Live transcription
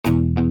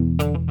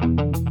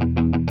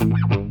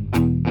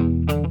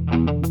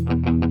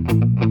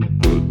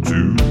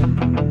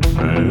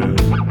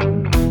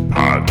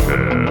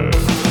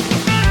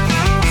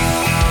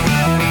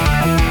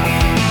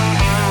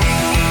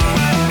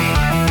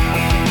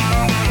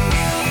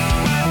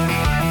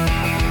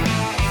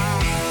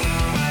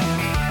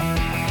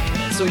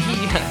so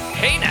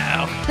hey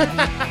now.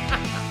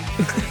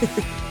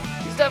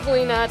 He's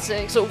definitely not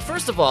saying, so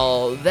first of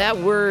all, that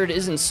word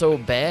isn't so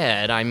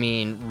bad. I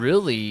mean,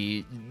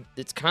 really,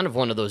 it's kind of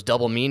one of those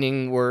double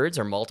meaning words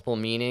or multiple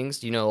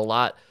meanings. You know, a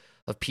lot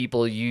of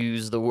people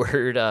use the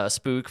word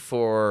spook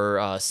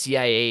for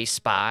CIA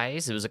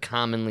spies. It was a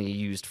commonly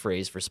used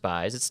phrase for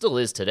spies. It still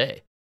is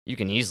today. You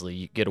can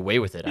easily get away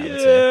with it, I would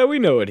say. Yeah, we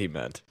know what he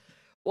meant.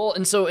 Well,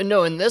 and so,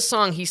 no, in this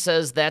song, he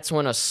says that's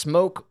when a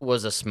smoke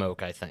was a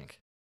smoke, I think.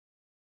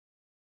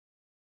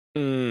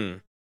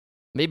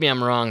 Maybe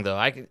I'm wrong, though.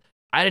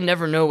 I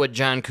never know what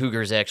John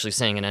Cougar's actually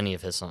saying in any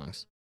of his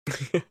songs.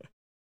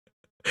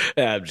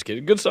 Yeah, I'm just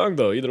kidding. Good song,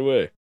 though, either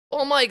way.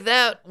 Well, Mike,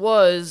 that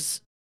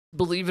was,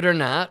 believe it or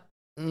not,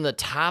 in the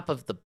top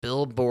of the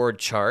Billboard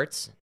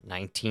charts,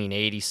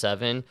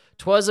 1987.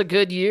 'Twas a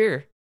good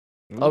year.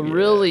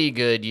 Really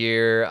good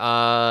year.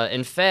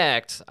 In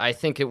fact, I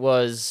think it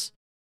was,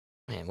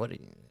 man, what are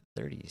you,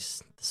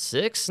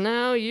 36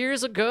 now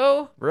years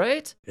ago,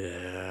 right?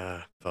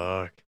 Yeah,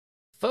 fuck.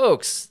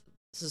 Folks,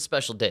 this is a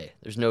special day.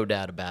 There's no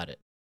doubt about it.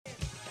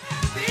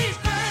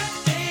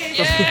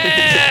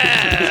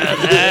 Yeah!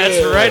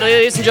 That's right,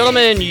 ladies and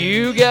gentlemen.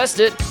 You guessed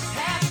it.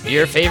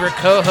 Your favorite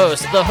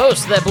co-host, the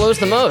host that blows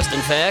the most,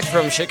 in fact,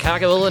 from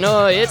Chicago,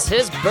 Illinois. It's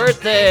his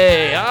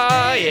birthday.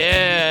 Ah,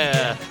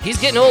 yeah. He's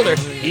getting older.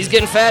 He's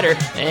getting fatter.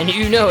 And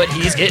you know it,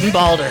 he's getting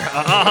balder.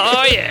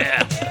 Oh,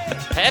 yeah.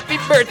 Happy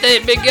birthday,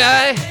 big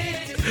guy.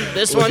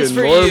 This one's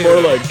for you. More and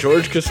more like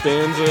George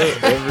Costanza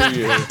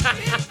every year.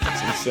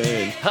 It's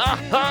insane.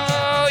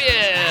 Oh,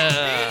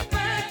 yeah.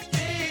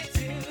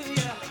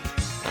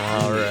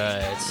 All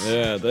right.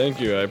 Yeah, thank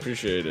you. I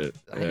appreciate it.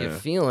 How you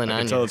feeling? I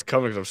can tell it's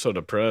coming because I'm so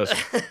depressed.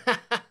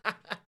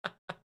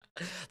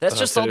 That's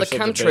just all the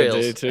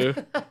chemtrails. Too.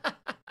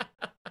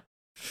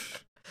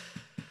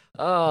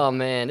 Oh,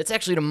 man. It's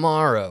actually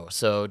tomorrow,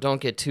 so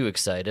don't get too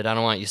excited. I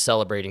don't want you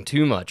celebrating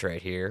too much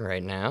right here,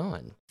 right now,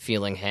 and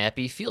feeling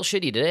happy. Feel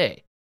shitty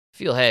today.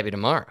 Feel happy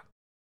tomorrow.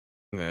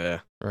 Yeah.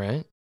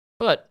 Right?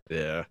 But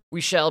yeah, we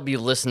shall be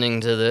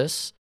listening to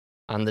this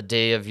on the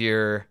day of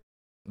your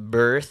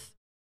birth.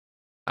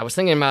 I was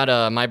thinking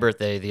about my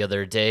birthday the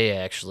other day,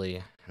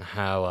 actually, and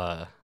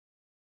how,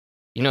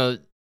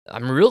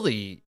 I'm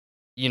really,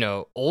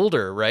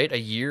 older, right? A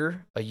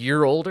year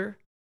older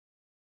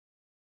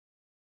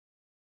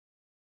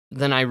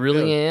than I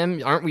really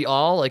am. Aren't we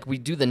all? Like, we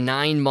do the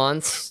 9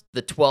 months,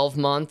 the 12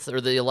 month, or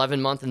the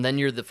 11 month, and then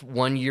you're the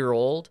 1 year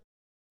old,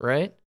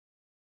 right?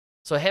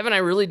 So haven't I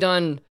really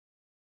done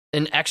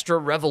an extra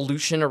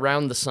revolution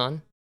around the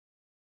sun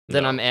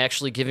than I'm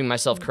actually giving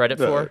myself credit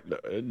for?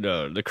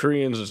 No, the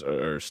Koreans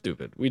are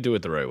stupid. We do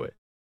it the right way.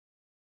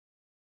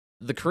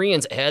 The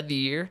Koreans add the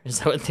year? Is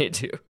that what they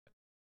do?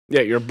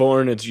 Yeah, you're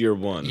born, it's year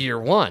one. Year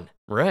one,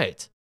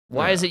 right.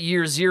 Why is it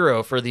year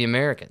zero for the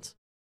Americans?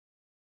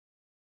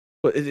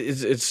 Well,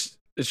 it's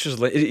just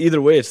like,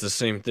 either way, it's the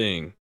same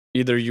thing.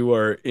 Either you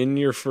are in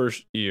your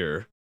first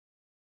year,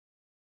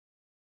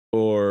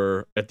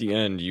 or at the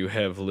end, you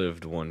have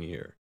lived 1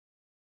 year.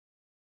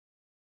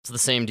 It's the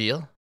same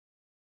deal?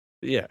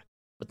 Yeah.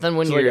 But then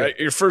when you're... Like,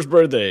 your first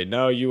birthday,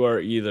 now you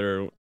are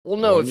either... Well,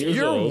 no, if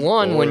you're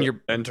one when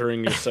you're...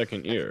 entering your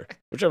second year.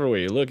 Whichever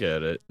way you look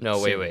at it. No,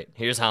 wait.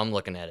 Here's how I'm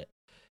looking at it.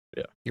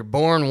 Yeah. You're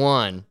born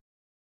one,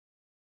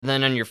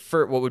 then on your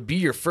what would be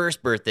your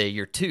first birthday,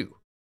 you're two.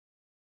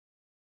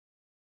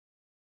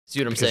 See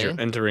what I'm saying? You're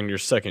entering your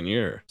second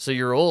year. So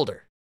you're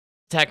older.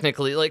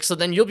 Technically, so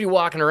then you'll be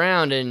walking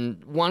around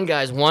and one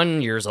guy's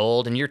 1 year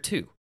old and you're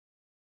two.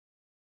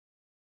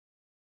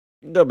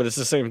 No, but it's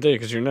the same thing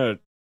because you're not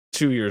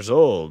 2 years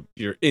old.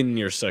 You're in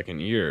your second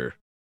year.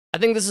 I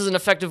think this is an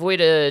effective way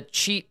to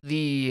cheat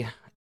the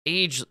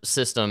age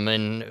system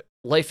and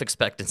life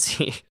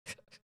expectancy.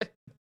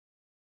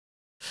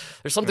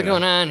 There's something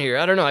going on here.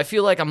 I don't know. I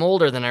feel like I'm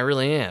older than I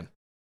really am.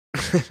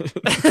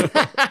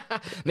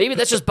 Maybe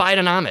that's just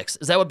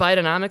Bidenomics. Is that what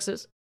Bidenomics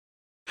is?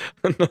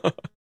 No.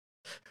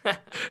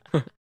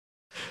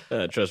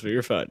 Trust me,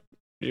 you're fine.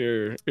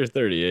 You're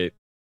 38.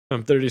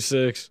 I'm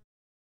 36.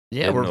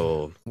 Yeah,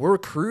 we're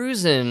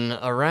cruising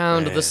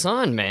around the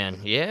sun, man.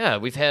 Yeah,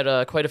 we've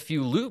had quite a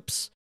few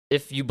loops,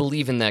 if you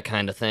believe in that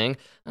kind of thing.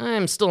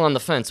 I'm still on the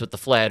fence with the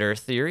flat Earth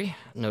theory,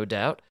 no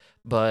doubt.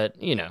 But,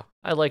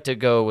 I like to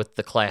go with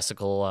the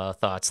classical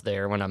thoughts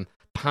there when I'm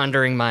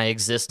pondering my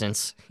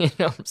existence. You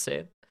know what I'm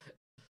saying?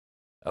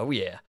 Oh,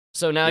 yeah.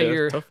 So now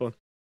you're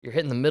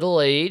hitting the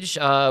middle age.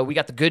 We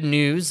got the good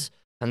news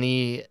on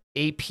the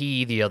AP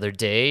the other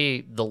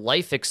day. The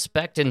life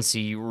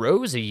expectancy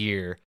rose a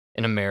year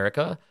in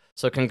America.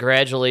 So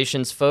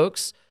congratulations,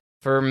 folks.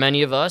 For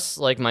many of us,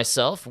 like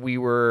myself, we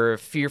were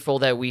fearful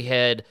that we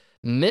had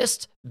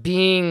missed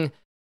being,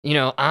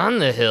 on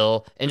the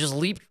hill and just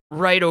leaped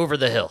right over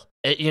the hill,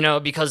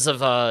 because of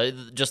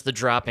just the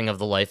dropping of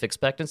the life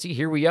expectancy.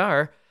 Here we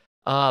are,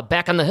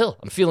 back on the hill.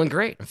 I'm feeling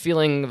great. I'm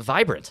feeling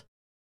vibrant.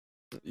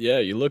 Yeah,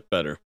 you look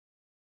better.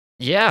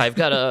 Yeah, I've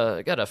got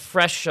a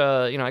fresh,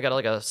 I got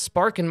like a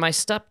spark in my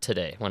step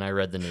today when I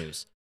read the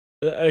news.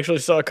 I actually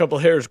saw a couple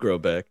hairs grow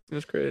back. It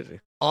was crazy.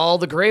 All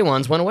the gray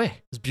ones went away.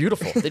 It was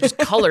beautiful. They just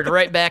colored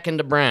right back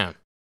into brown.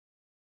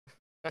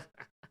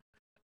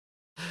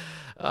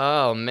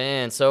 Oh,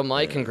 man. So,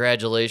 Mike,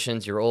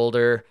 congratulations. You're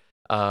older.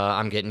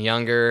 I'm getting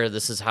younger.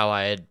 This is how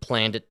I had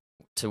planned it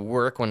to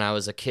work when I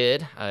was a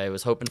kid. I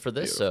was hoping for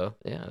this, so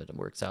yeah, it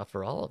works out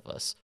for all of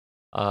us.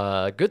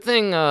 Good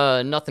thing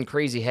nothing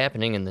crazy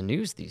happening in the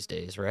news these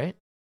days, right?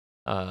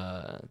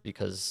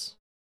 Because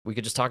we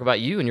could just talk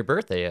about you and your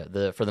birthday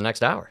for the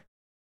next hour.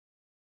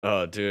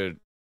 Oh, dude.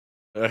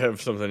 I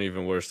have something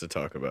even worse to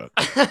talk about.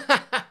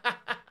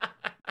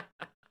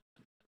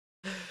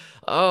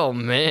 Oh,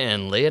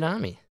 man. Lay it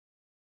on me.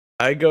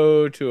 I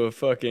go to a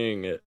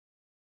fucking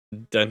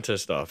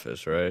dentist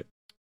office, right?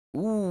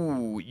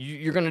 Ooh,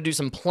 you're going to do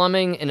some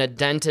plumbing in a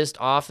dentist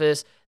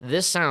office?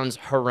 This sounds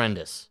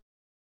horrendous.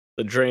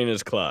 The drain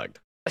is clogged.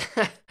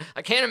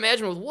 I can't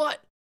imagine with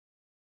what.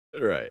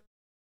 Right.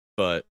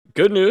 But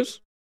good news.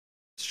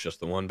 It's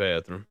just the one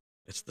bathroom.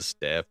 It's the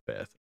staff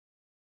bathroom.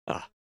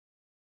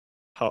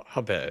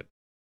 How bad?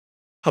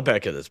 How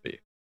bad could this be?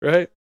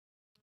 Right?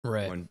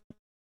 Right.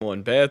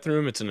 One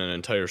bathroom. It's in an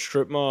entire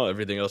strip mall.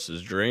 Everything else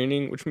is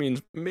draining, which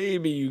means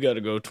maybe you got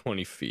to go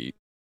 20 feet.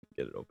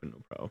 Get it open,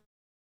 no problem.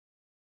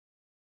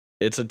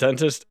 It's a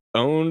dentist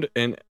owned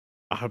and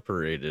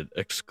operated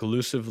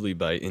exclusively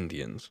by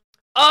Indians.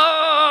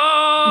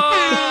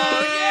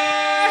 Oh,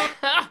 yeah!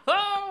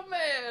 Oh,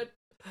 man.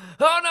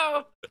 Oh,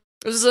 no.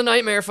 This is a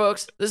nightmare,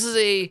 folks. This is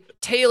a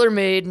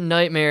tailor-made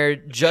nightmare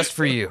just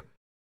for you.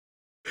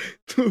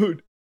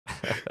 Dude.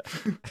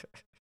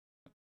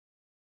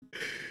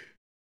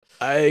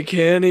 I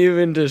can't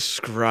even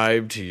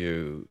describe to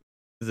you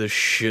the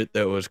shit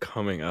that was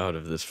coming out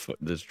of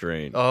this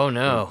drain. Oh,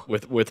 no.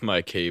 With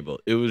my cable.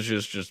 It was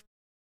just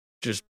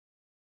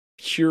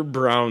pure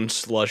brown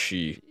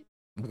slushy.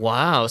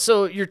 Wow.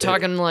 So you're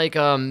talking like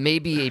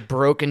maybe a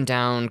broken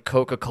down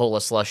Coca-Cola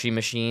slushy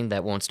machine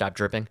that won't stop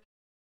dripping?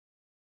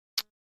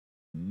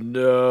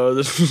 No,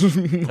 this was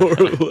more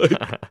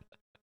like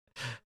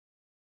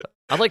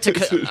I like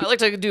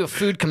to do a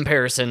food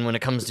comparison when it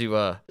comes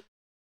to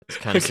this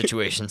kind of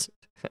situations.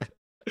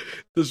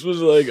 This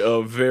was like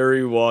a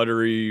very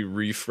watery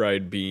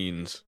refried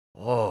beans.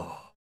 Oh.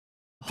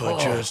 But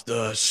just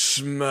the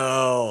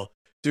smell.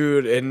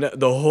 Dude, and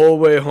the whole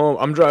way home,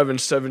 I'm driving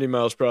 70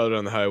 miles per hour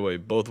on the highway,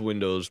 both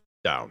windows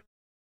down.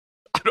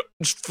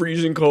 It's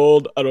freezing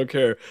cold. I don't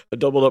care. I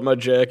doubled up my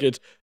jackets.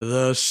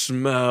 The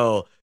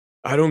smell.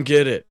 I don't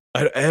get it.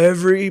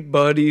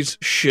 Everybody's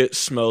shit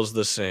smells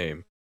the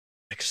same,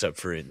 except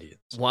for Indians.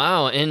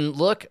 Wow. And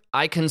look,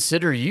 I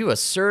consider you a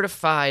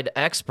certified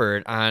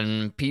expert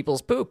on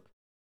people's poop.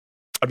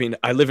 I mean,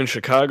 I live in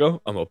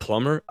Chicago. I'm a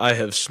plumber. I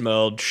have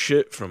smelled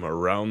shit from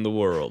around the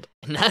world.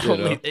 Not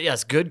only,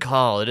 yes, good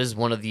call. It is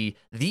one of the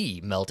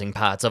melting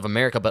pots of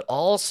America, but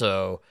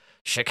also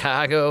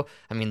Chicago.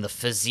 I mean, the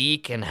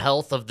physique and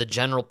health of the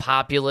general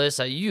populace.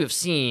 You have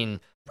seen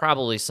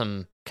probably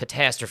some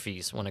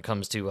catastrophes when it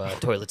comes to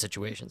toilet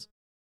situations.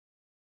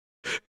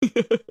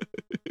 Right?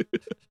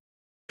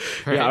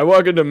 Yeah, I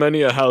walk into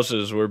many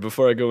houses where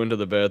before I go into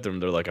the bathroom,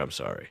 they're like, "I'm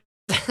sorry."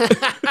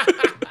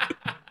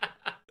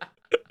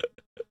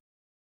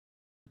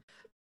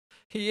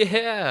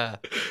 Yeah.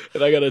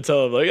 And I gotta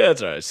tell them, like,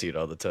 that's all right, I see it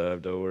all the time,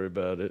 don't worry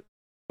about it.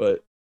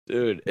 But,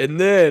 dude,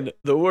 and then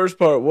the worst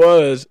part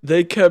was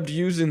they kept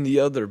using the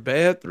other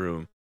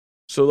bathroom.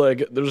 So,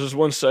 like, there's this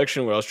one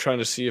section where I was trying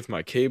to see if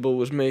my cable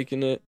was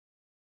making it.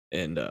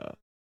 And I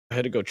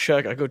had to go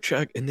check. I go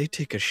check, and they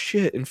take a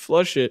shit and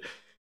flush it.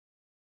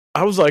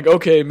 I was like,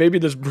 okay, maybe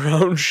this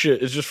brown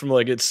shit is just from,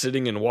 like, it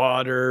sitting in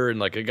water and,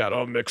 like, it got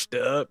all mixed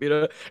up, you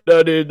know?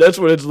 No, dude, that's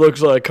what it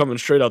looks like coming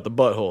straight out the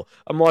butthole.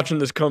 I'm watching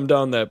this come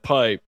down that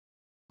pipe.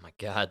 Oh my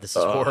God, this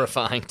is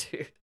horrifying,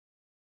 dude.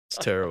 It's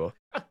terrible.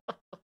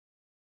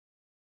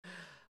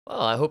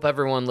 Well, I hope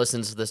everyone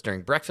listens to this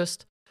during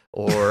breakfast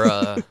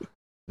or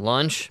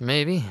lunch,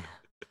 maybe.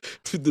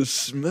 Dude, the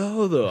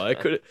smell, though, I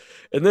couldn't.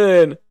 And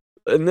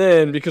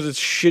then, because it's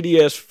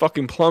shitty-ass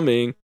fucking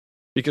plumbing,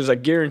 because I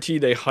guarantee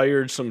they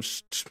hired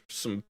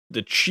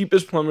the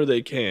cheapest plumber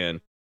they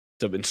can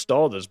to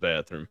install this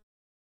bathroom.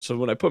 So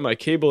when I put my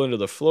cable into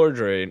the floor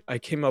drain, I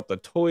came out the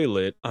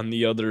toilet in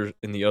the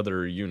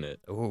other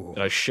unit. Ooh.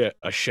 And I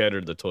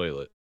shattered the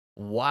toilet.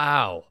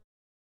 Wow.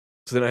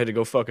 So then I had to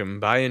go fucking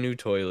buy a new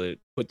toilet,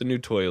 put the new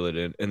toilet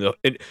in, and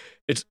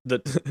it's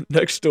the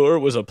next door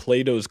was a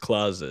Plato's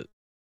Closet.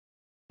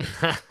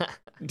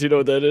 Do you know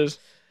what that is?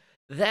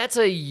 That's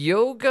a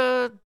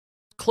yoga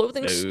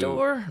clothing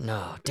store?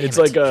 No, damn it's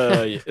it.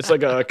 It's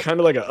like a kind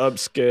of like a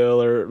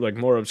upscale or like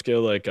more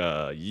upscale, like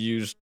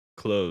used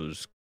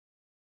clothes.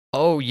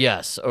 Oh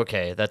yes,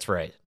 okay, that's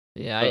right.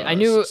 Yeah, I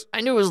knew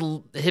it was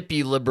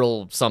hippie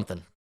liberal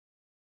something.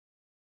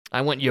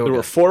 I went yoga. There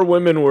were 4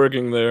 women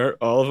working there,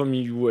 all of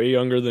them way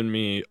younger than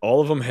me. All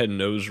of them had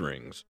nose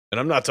rings, and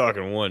I'm not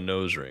talking one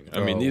nose ring.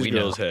 I mean, these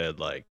girls had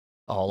like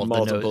all of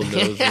multiple the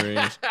nose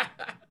rings,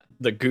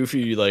 the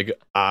goofy like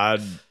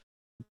odd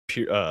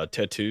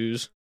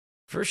tattoos.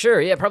 For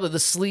sure, yeah, probably the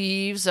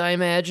sleeves, I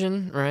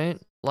imagine, right?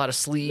 A lot of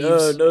No,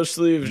 sleeves. no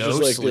sleeves. No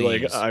Just like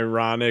sleeves. the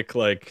ironic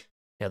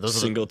Yeah, those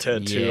single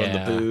tattoo on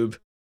the boob.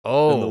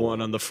 Oh. And the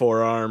one on the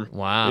forearm.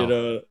 Wow.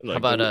 Like How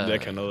about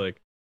that kind of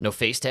like. no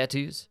face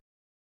tattoos?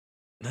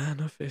 Nah,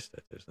 no face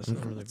tattoos. That's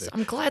not really big.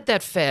 I'm glad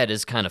that fad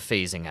is kind of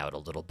phasing out a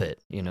little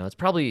bit. It's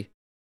probably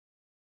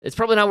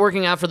not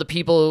working out for the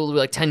people who,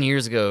 like 10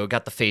 years ago,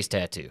 got the face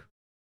tattoo.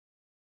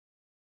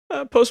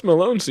 Post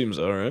Malone seems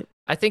all right.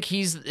 I think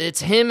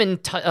it's him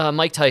and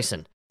Mike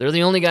Tyson. They're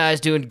the only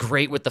guys doing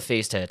great with the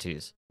face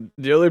tattoos.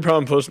 The only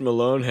problem Post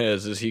Malone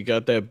has is he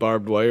got that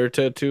barbed wire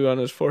tattoo on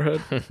his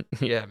forehead.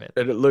 Yeah, man.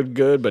 And it looked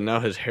good, but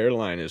now his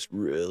hairline is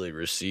really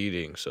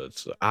receding, so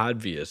it's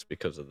obvious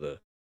because of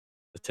the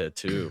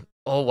tattoo.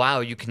 Oh,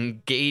 wow. You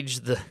can gauge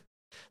the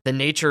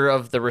nature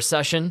of the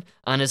recession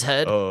on his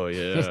head. Oh,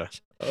 yeah.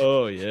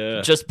 Oh,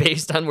 yeah. Just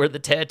based on where the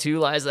tattoo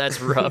lies.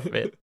 That's rough,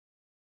 man.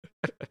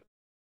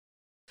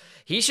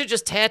 He should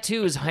just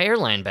tattoo his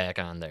hairline back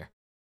on there.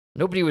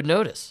 Nobody would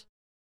notice.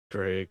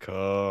 Great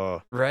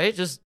call. Right?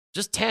 Just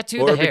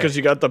tattoo or the hair. Or because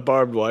you got the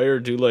barbed wire,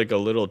 do like a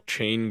little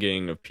chain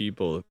gang of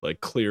people like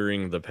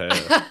clearing the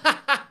path.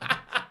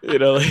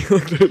 Like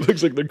it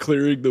looks like they're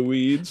clearing the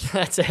weeds.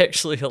 That's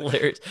actually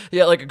hilarious.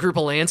 Yeah, like a group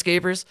of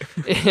landscapers.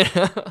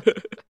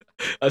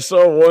 I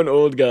saw one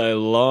old guy a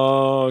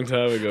long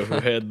time ago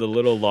who had the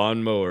little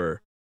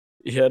lawnmower.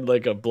 He had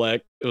like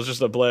it was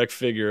just a black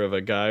figure of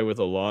a guy with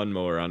a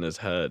lawnmower on his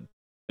head.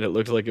 And it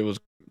looked like it was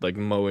like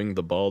mowing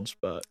the bald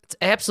spot. It's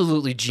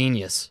absolutely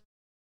genius.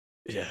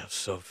 Yeah,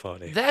 so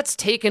funny. That's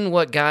taking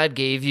what God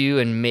gave you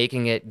and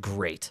making it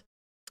great.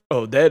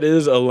 Oh, that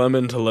is a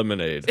lemon to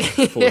lemonade,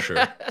 for Yes, sure.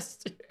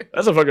 dude.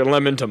 That's a fucking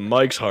lemon to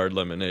Mike's hard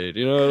lemonade.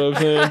 You know what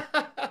I'm saying?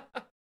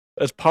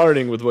 That's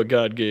parting with what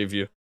God gave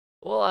you.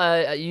 Well,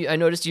 I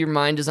noticed your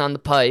mind is on the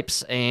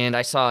pipes, and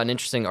I saw an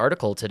interesting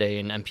article today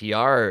in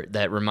NPR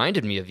that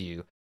reminded me of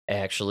you,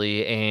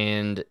 actually,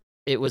 and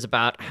it was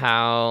about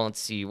how, let's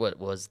see, what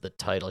was the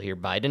title here?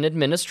 Biden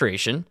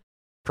administration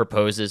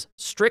proposes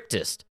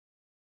strictest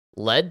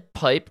lead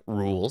pipe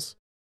rules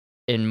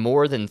in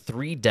more than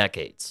 3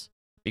 decades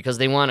because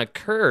they want to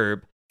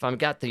curb,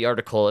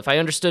 if I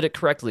understood it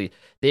correctly,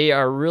 they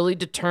are really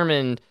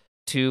determined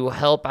to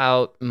help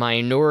out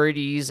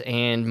minorities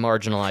and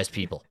marginalized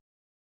people.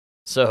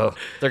 So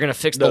they're going to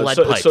fix the lead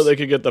pipes. So they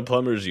could get the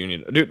plumbers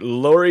union. Dude,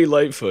 Lori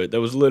Lightfoot,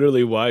 that was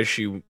literally why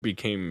she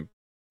became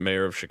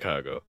mayor of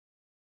Chicago.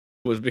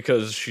 Was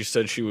because she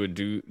said she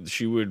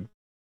would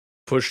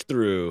push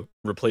through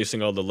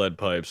replacing all the lead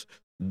pipes.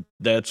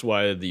 That's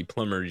why the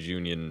plumbers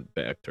union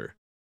backed her.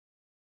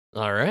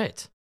 All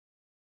right.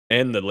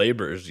 And the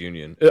laborers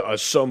union.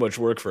 So much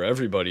work for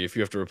everybody if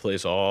you have to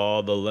replace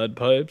all the lead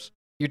pipes.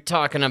 You're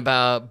talking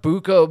about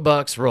buco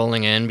bucks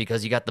rolling in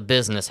because you got the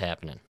business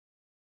happening.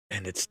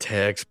 And it's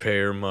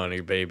taxpayer money,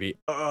 baby.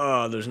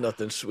 Oh, there's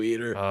nothing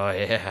sweeter. Oh,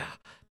 yeah.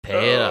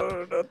 Pay it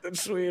up. Nothing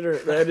sweeter.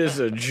 That is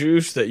a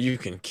juice that you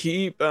can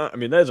keep on. I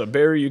mean, that's a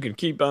berry you can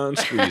keep on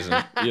squeezing,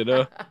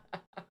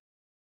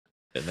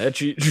 And that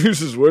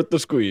juice is worth the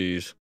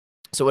squeeze.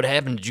 So what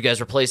happened? Did you guys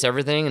replace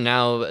everything and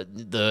now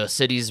the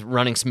city's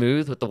running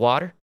smooth with the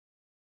water?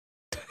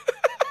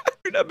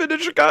 You've not been to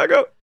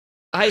Chicago?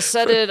 I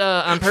said it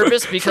on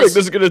purpose because... Frank,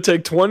 this is going to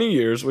take 20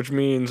 years, which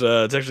means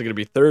it's actually going to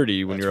be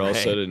 30 when you're all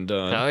said and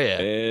done. Oh, yeah.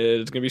 And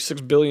it's going to be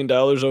 $6 billion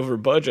over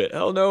budget.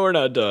 Hell no, we're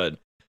not done.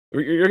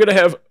 You're going to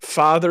have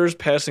fathers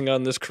passing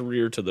on this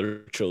career to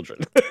their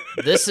children.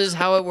 This is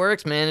how it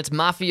works, man. It's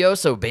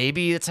mafioso,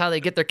 baby. It's how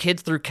they get their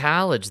kids through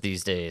college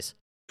these days.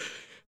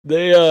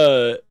 They,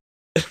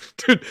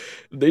 dude,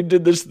 they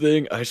did this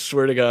thing. I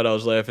swear to God, I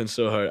was laughing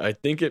so hard. I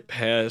think it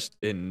passed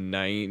in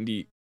I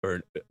think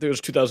it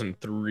was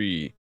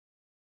 2003.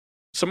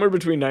 Somewhere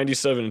between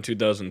 97 and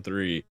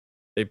 2003,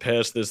 they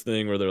passed this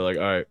thing where they're like,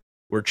 all right,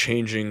 we're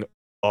changing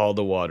all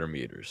the water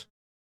meters.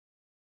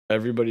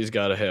 Everybody's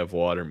got to have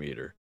water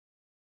meter.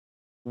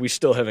 We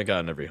still haven't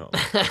gotten every home.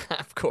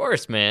 Of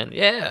course, man.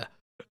 Yeah.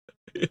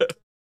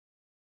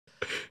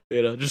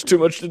 Yeah. Just too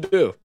much to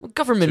do. Well,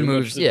 government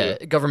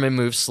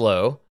moves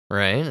slow,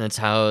 right? That's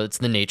how it's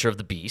the nature of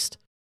the beast.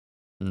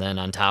 And then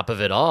on top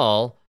of it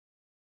all,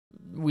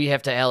 we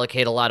have to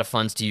allocate a lot of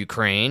funds to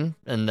Ukraine,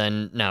 and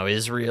then now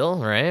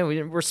Israel, right?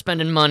 We're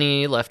spending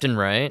money left and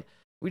right.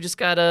 We just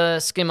gotta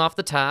skim off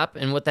the top,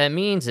 and what that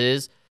means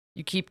is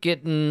you keep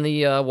getting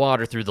the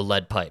water through the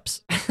lead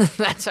pipes.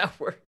 That's how it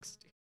works.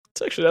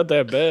 It's actually not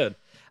that bad.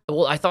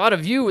 Well, I thought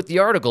of you with the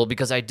article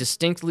because I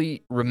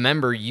distinctly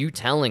remember you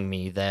telling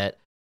me that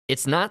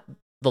it's not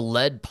the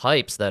lead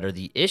pipes that are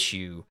the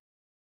issue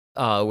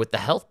with the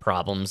health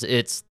problems.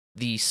 It's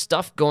the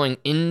stuff going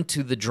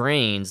into the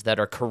drains that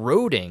are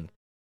corroding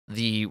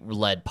the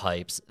lead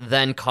pipes,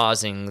 then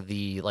causing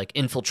the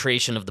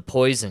infiltration of the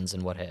poisons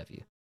and what have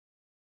you.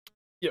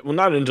 Yeah, well,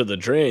 not into the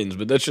drains,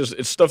 but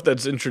it's stuff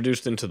that's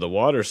introduced into the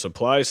water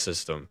supply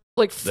system.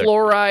 Like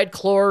fluoride,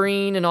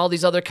 chlorine, and all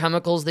these other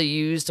chemicals they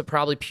use to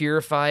probably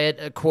purify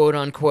it, quote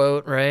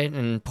unquote, right?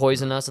 And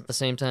poison us at the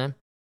same time.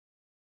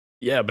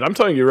 Yeah, but I'm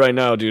telling you right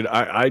now, dude,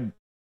 I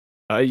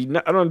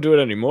don't do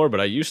it anymore, but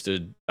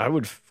I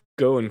would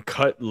go and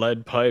cut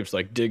lead pipes,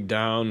 like dig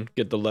down,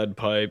 get the lead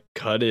pipe,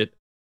 cut it,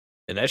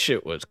 and that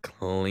shit was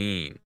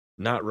clean,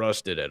 not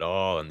rusted at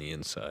all on the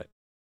inside.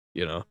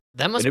 You know,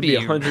 That and must it'd be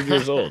 100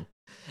 years old.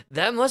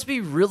 That must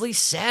be really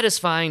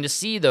satisfying to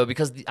see, though,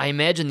 because I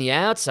imagine the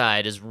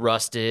outside is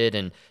rusted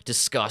and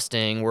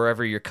disgusting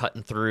wherever you're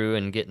cutting through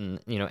and getting,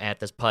 at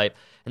this pipe.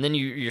 And then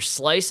you're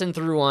slicing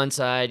through one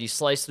side, you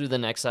slice through the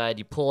next side,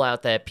 you pull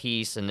out that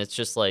piece, and it's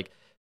just like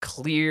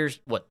clear,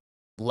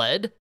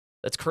 lead?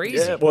 That's crazy.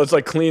 Yeah, well, it's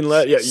like clean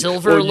lead. Yeah,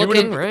 silver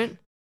looking, right?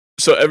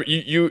 So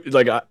you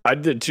like I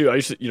did too. I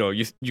used to,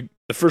 you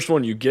the first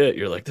one you get,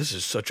 you're like, this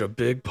is such a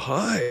big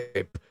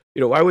pipe.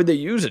 Why would they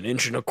use an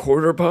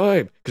 1.25-inch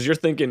pipe? Because you're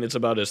thinking it's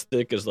about as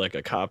thick as like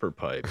a copper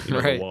pipe,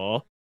 right. The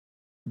wall.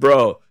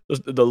 Bro,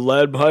 the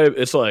lead pipe,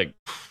 it's like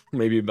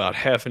maybe about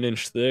 1/2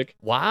 inch thick.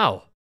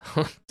 Wow.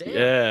 Damn.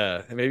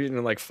 Yeah, maybe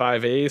even like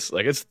 5/8.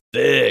 Like it's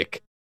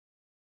thick.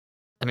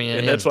 I mean,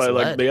 and that's why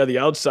like the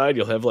outside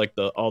you'll have like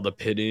all the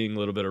pitting, a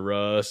little bit of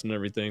rust and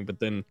everything, but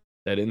then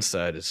that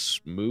inside is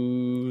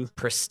smooth,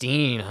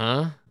 pristine,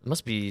 huh?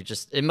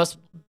 It must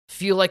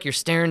feel like you're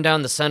staring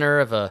down the center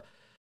of a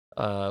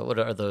what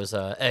are those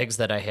eggs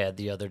that I had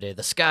the other day?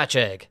 The Scotch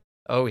egg.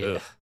 Oh yeah.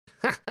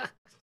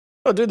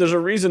 Oh, dude, there's a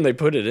reason they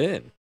put it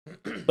in.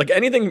 Like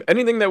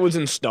anything that was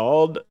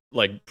installed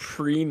like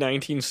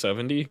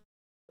pre-1970,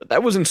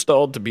 that was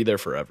installed to be there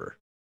forever.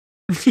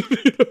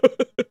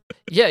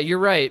 Yeah, you're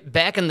right.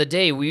 Back in the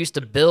day, we used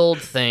to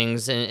build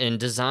things and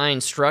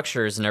design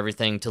structures and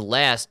everything to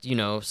last,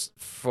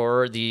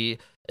 for the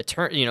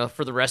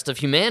for the rest of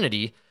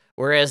humanity.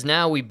 Whereas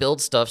now we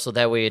build stuff so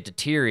that way it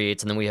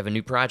deteriorates and then we have a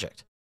new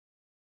project.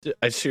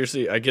 I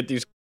get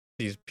these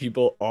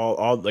people,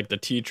 all like the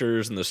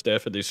teachers and the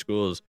staff at these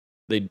schools,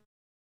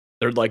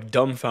 they're like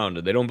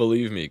dumbfounded. They don't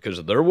believe me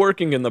because they're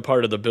working in the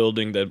part of the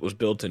building that was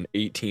built in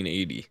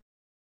 1880,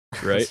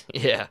 right?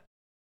 Yeah.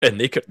 And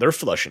they're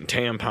flushing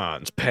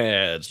tampons,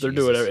 pads, they're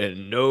doing it,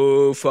 and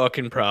no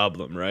fucking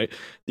problem, right?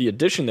 The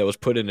addition that was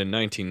put in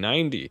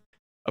 1990,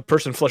 a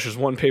person flushes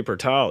one paper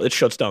towel, it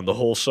shuts down the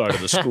whole side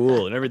of the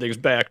school, and everything's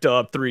backed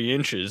up 3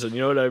 inches, and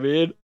you know what I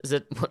mean? Is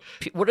it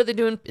what are they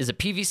doing? Is it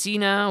PVC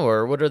now,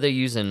 or what are they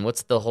using?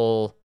 What's the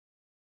whole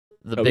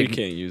big? We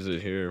can't use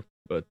it here,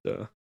 but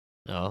oh,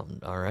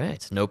 all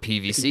right, no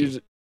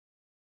PVC.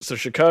 So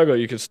Chicago,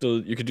 you could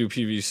do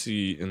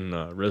PVC in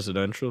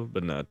residential,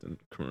 but not in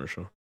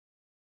commercial.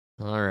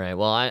 All right.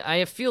 Well,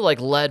 I feel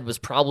like lead was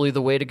probably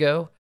the way to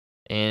go,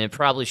 and it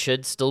probably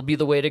should still be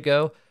the way to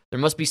go. There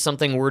must be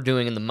something we're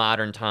doing in the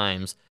modern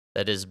times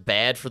that is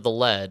bad for the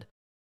lead,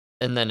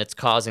 and then it's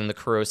causing the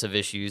corrosive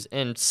issues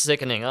and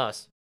sickening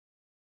us.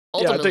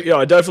 Ultimately,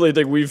 I definitely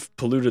think we've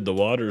polluted the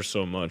waters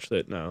so much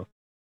that now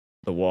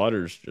the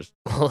water's just...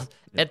 Well,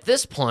 at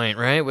this point,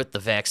 right, with the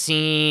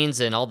vaccines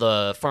and all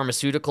the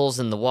pharmaceuticals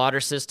in the water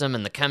system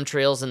and the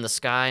chemtrails in the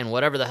sky and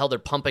whatever the hell they're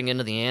pumping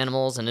into the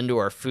animals and into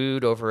our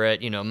food over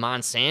at,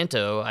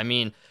 Monsanto, I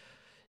mean,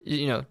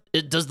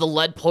 does the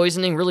lead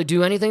poisoning really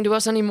do anything to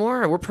us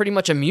anymore? We're pretty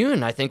much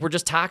immune. I think we're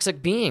just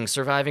toxic beings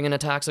surviving in a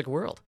toxic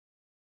world.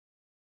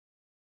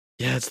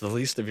 Yeah, it's the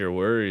least of your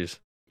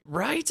worries.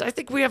 Right? I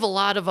think we have a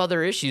lot of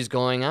other issues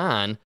going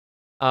on.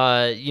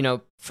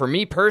 For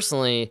me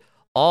personally...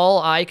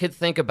 all I could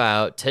think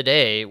about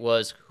today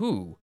was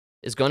who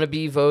is going to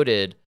be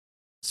voted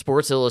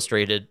Sports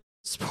Illustrated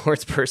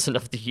Sports Person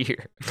of the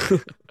Year.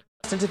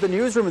 Into the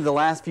newsroom in the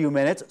last few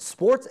minutes,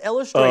 Sports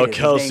Illustrated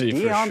Kelsey,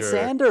 named Deion for sure.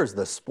 Sanders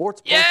the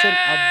Sports Person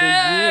of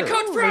the Year.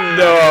 Coach Brown!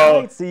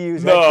 No,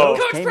 CU's no. head coach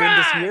Coach came Brown! in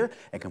this year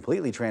and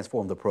completely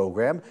transformed the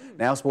program.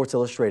 Now Sports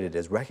Illustrated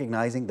is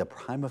recognizing the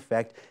prime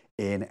effect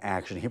in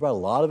action. He brought a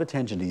lot of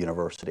attention to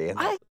university.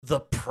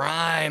 The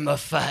prime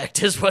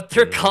effect is what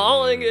they're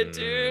calling it,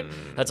 dude.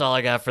 That's all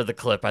I got for the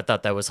clip. I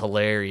thought that was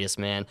hilarious,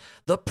 man.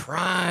 The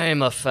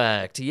prime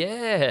effect,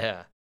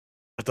 yeah.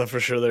 I thought for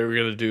sure they were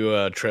going to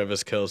do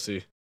Travis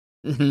Kelce.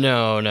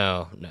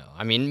 No.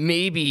 I mean,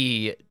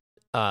 maybe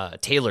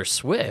Taylor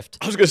Swift.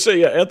 I was going to say,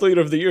 yeah, Athlete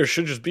of the Year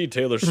should just be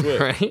Taylor Swift.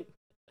 Right?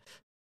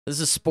 This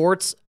is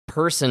Sports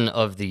Person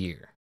of the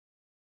Year.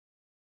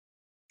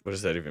 What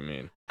does that even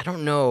mean? I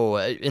don't know.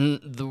 In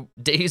the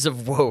days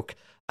of woke,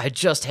 I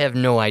just have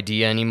no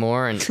idea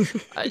anymore, and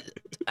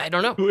I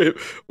don't know.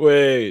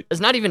 Wait. It's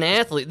not even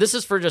athlete. This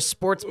is for just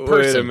sports person.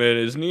 Wait a minute.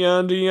 Is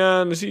Neon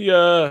Deion, is he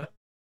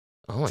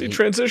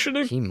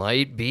transitioning? He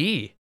might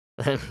be.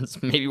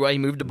 That's maybe why he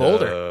moved to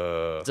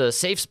Boulder. It's a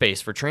safe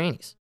space for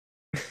trainees.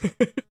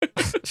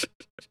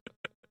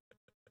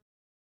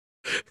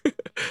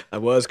 I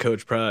was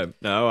Coach Prime.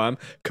 Now I'm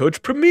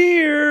Coach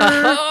Premier.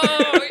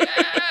 Oh, yeah!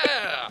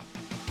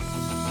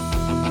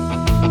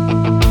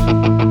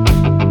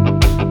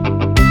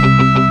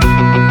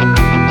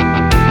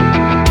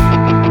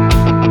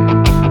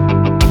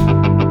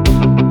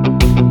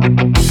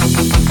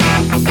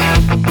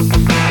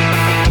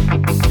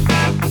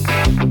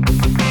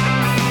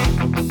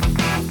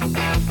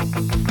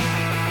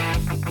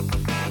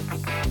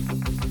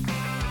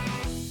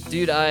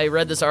 Dude, I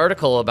read this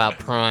article about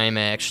Prime,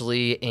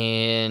 actually,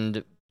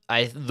 and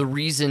the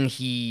reason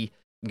he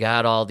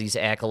got all these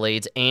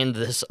accolades and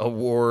this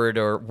award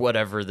or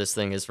whatever this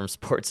thing is from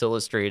Sports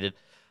Illustrated.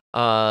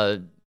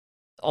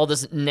 All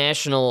this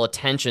national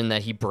attention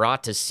that he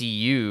brought to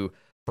CU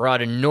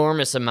brought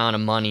enormous amount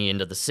of money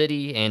into the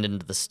city and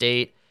into the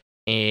state.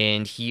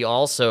 And he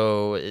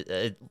also,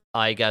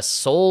 I guess,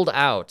 sold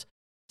out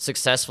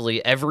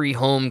successfully every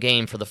home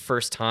game for the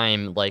first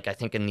time, like I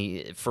think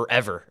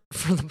forever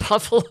for the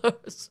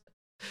Buffaloes.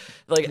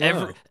 Like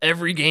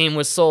every game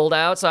was sold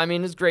out. So I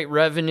mean, it's great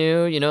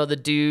revenue. The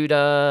dude,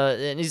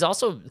 and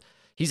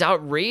he's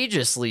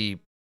outrageously,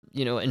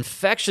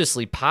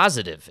 infectiously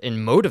positive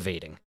and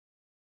motivating.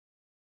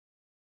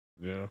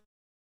 Yeah.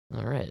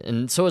 All right,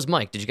 and so is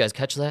Mike. Did you guys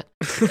catch that?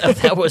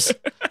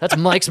 That's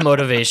Mike's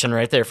motivation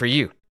right there for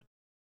you.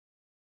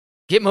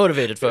 Get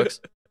motivated, folks.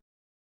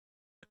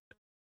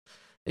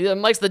 Yeah,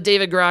 Mike's the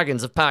David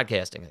Groggins of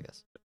podcasting, I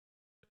guess.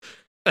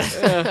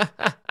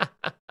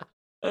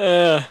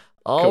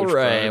 All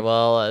right. Prime.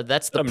 Well,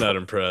 that's the. I'm not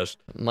impressed.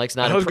 Mike's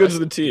not. How good's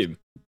the team?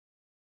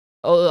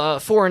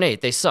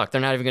 4-8. They suck.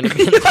 They're not even going to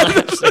be in the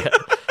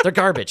playoffs. They're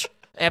garbage.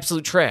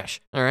 Absolute trash.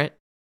 All right.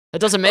 It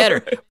doesn't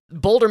matter.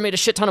 Boulder made a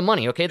shit ton of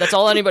money. Okay, that's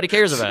all anybody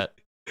cares about.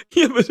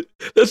 Yeah, but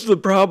that's the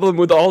problem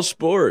with all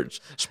sports.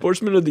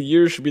 Sportsman of the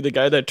Year should be the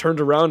guy that turned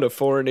around a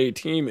 4-8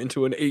 team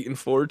into an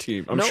 8-4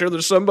 team. I'm sure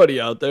there's somebody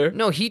out there.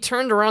 No, he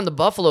turned around the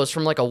Buffaloes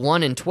from like a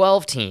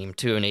 1-12 team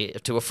to a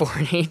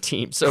 4-8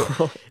 team.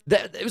 So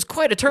it was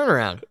quite a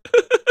turnaround.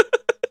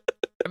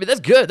 I mean,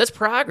 that's good. That's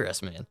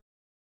progress, man.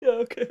 Yeah,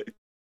 okay.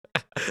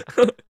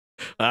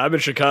 I'm in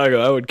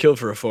Chicago. I would kill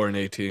for a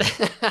 4-8 team.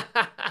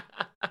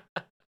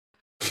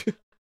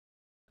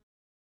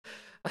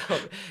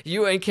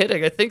 You ain't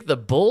kidding. I think the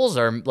Bulls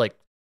are like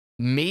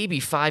maybe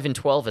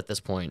 5-12 at this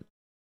point.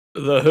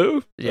 The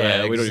who?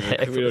 Yeah, we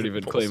exactly. don't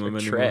even claim them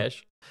anymore.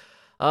 Trash.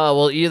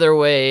 Well, either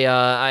way,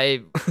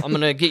 I'm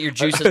gonna get your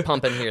juices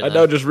pumping here. I then.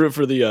 now just root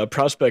for the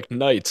Prospect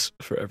Knights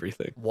for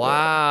everything.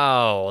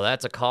 Wow,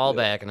 that's a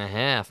callback and a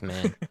half,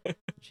 man.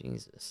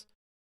 Jesus.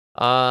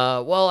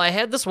 Well, I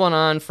had this one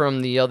on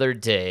from the other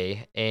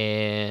day,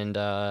 and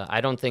I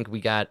don't think we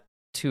got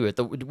to it.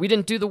 We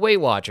didn't do the Weight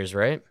Watchers,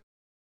 right?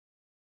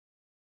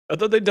 I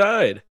thought they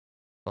died.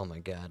 Oh my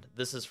God,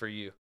 this is for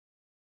you.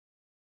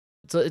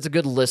 It's a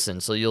good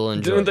listen, so you'll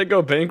enjoy. Didn't they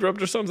go bankrupt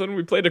or something?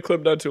 We played a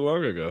clip not too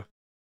long ago.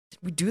 Did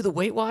we do the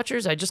Weight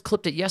Watchers? I just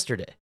clipped it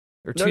yesterday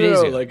or 2 days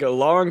ago. Like a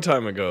long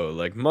time ago,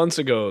 like months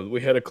ago.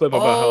 We had a clip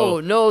about how. Oh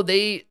no,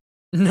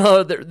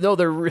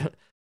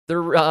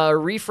 they're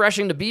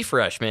refreshing to be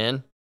fresh,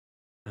 man.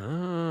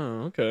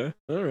 Oh, okay,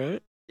 all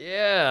right.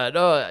 Yeah,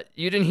 no,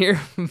 you didn't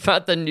hear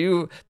about the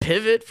new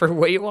pivot for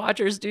Weight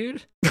Watchers,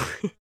 dude?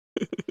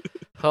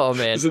 Oh,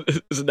 man. Is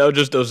it now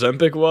just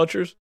Ozempic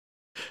watchers?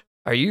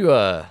 Are you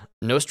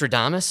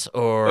Nostradamus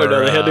or... Oh,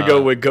 no, they had to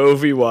go with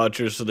Wegovy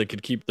watchers so they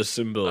could keep the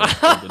symbol of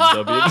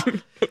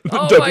the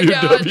Oh, my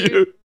God,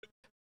 dude.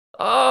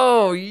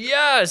 Oh,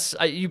 yes.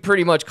 You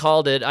pretty much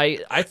called it.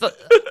 I thought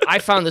I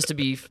found this to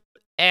be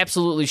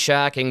absolutely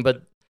shocking,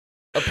 but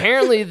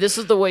apparently this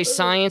is the way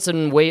science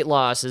and weight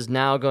loss is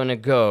now going to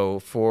go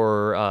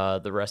for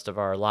the rest of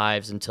our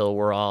lives until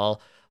we're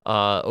all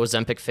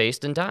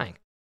Ozempic-faced and dying.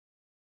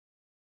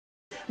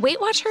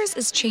 Weight Watchers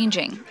is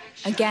changing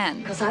again.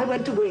 Because I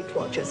went to Weight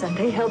Watchers and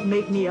they helped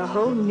make me a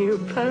whole new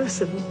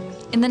person.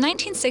 In the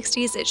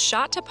 1960s, it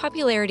shot to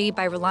popularity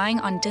by relying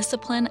on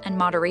discipline and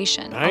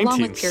moderation,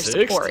 along with peer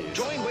support.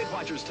 Join Weight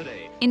Watchers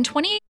today. In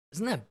 20...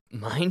 Isn't that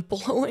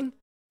mind-blowing?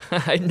 I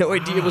had no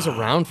idea it was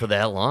around for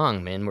that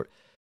long, man.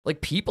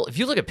 People, if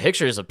you look at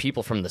pictures of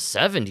people from the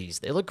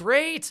 70s, they look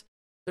great.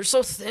 They're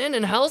so thin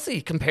and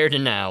healthy compared to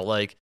now.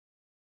 Like,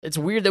 it's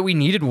weird that we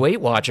needed Weight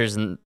Watchers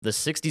in the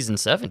 60s and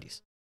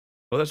 70s.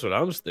 Well, that's what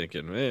I was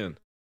thinking, man.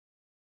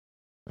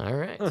 All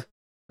right. Huh.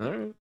 All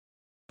right.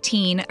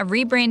 A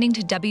rebranding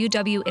to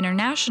WW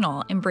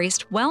International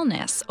embraced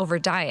wellness over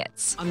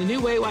diets. On the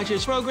new Weight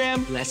Watchers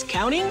program, less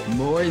counting,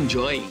 more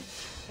enjoying.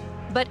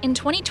 But in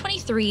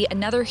 2023,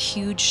 another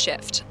huge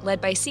shift,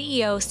 led by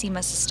CEO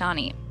Seema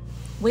Sistani.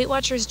 Weight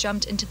Watchers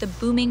jumped into the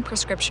booming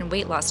prescription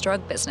weight loss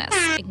drug business,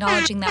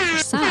 acknowledging that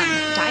for some,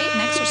 diet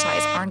and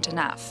exercise aren't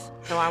enough.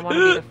 So I want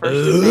to be the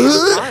first to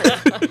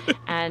say we're sorry.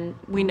 And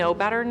we know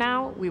better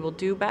now. We will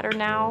do better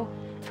now.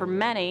 For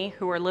many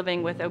who are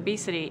living with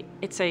obesity,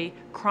 it's a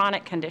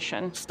chronic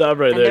condition. Stop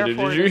right there.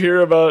 Did you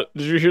hear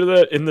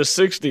that? In the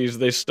 60s,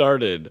 they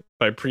started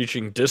by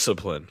preaching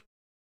discipline.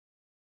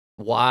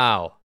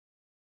 Wow.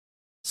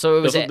 So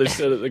it was... That's what they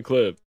said at the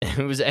clip.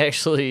 It was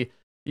actually...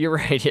 You're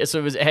right. Yeah, so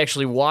it was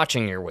actually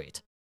watching your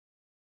weight.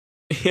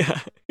 Yeah.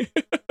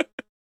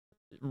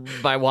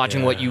 By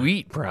watching what you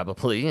eat,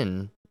 probably,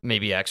 and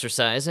maybe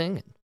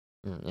exercising,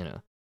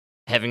 and,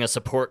 having a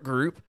support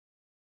group.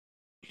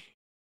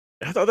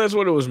 I thought that's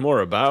what it was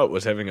more about,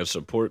 was having a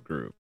support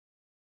group.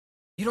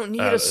 You don't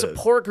need a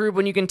support group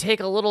when you can take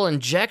a little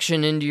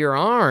injection into your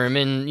arm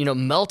and,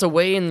 melt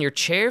away in your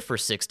chair for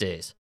 6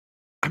 days.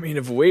 I mean,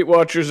 if Weight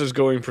Watchers is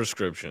going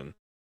prescription,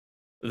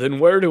 then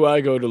where do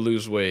I go to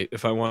lose weight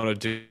if I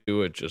want to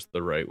do it just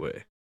the right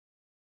way?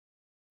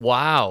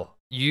 Wow.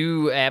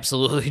 You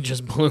absolutely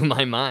just blew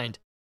my mind.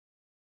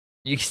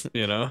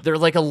 You know? They're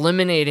like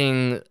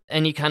eliminating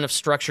any kind of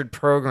structured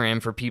program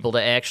for people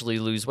to actually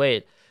lose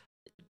weight.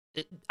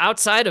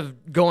 Outside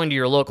of going to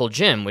your local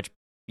gym, which,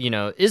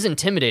 is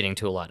intimidating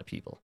to a lot of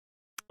people.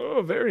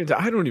 Oh,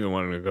 I don't even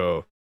want to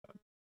go.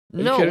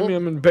 Are No, you kidding me?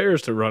 I'm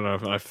embarrassed to run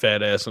off my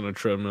fat ass on a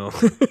treadmill.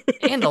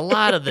 and a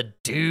lot of the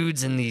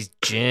dudes in these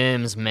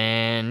gyms,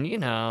 man,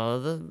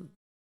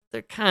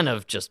 they're kind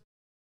of just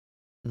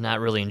not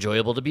really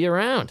enjoyable to be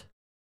around.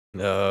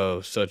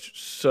 No, such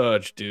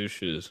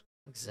douches.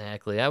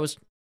 Exactly. I was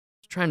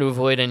trying to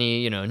avoid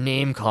any,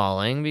 name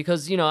calling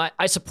because,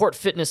 I support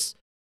fitness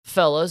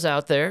fellas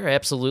out there,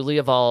 absolutely,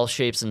 of all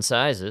shapes and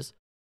sizes.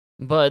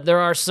 But there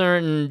are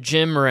certain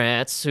gym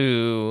rats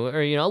who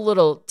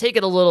are, take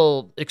it a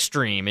little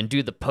extreme and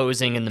do the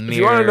posing in the mirror. If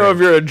you want to know if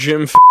you're a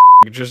gym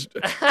just, do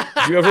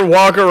you ever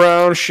walk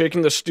around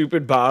shaking the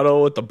stupid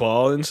bottle with the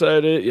ball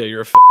inside it? Yeah,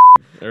 you're a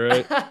all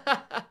right?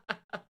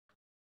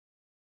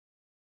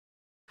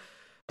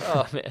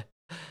 Oh, man.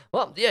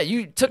 Well, yeah,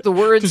 you took the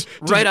words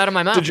right out of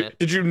my mouth.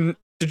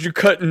 Did you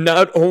cut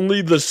not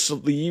only the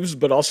sleeves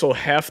but also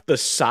half the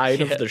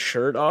side of the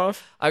shirt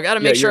off? I got to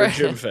make sure. You're a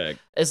gym fag.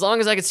 As long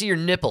as I can see your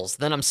nipples,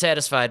 then I'm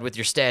satisfied with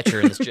your stature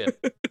in this gym.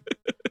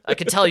 I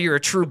can tell you're a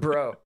true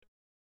bro.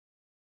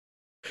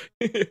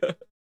 Yeah.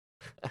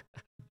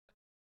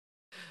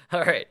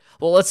 All right.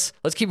 Well, let's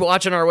keep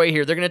watching our way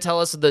here. They're going to tell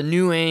us the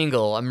new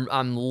angle.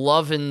 I'm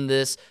loving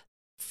this.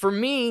 For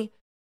me,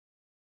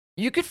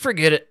 you could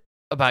forget it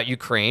about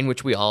Ukraine,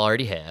 which we all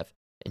already have.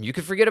 And you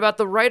could forget about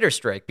the writer's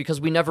strike because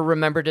we never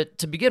remembered it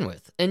to begin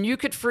with. And you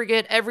could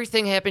forget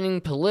everything happening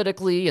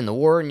politically and the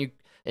war in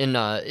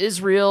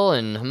Israel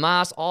and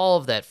Hamas, all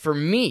of that. For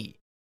me,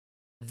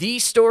 the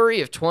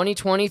story of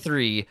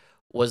 2023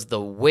 was the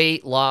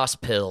weight loss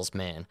pills,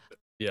 man.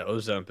 Yeah,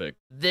 Ozempic.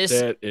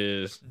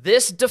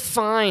 This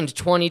defined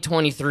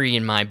 2023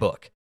 in my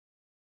book.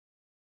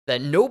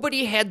 That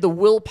nobody had the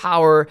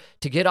willpower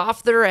to get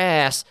off their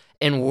ass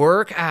and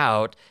work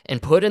out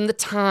and put in the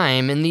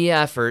time and the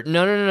effort.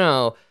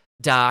 No.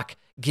 Doc,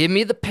 give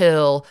me the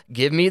pill,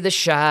 give me the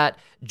shot,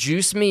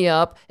 juice me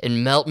up,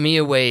 and melt me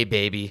away,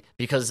 baby,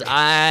 because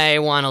I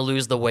want to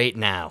lose the weight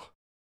now.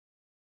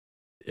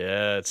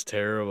 Yeah, it's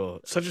terrible.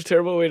 Such a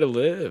terrible way to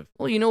live.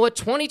 Well, you know what?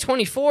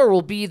 2024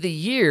 will be the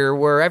year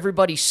where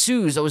everybody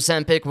sues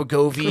Ozempic,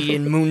 Wegovy,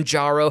 and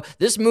Mounjaro.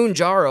 This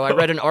Mounjaro, I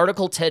read an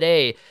article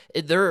today.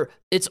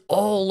 It's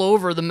all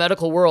over the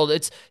medical world.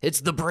 It's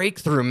the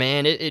breakthrough,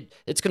 man.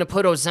 It's gonna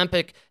put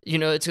Ozempic,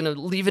 it's gonna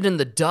leave it in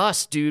the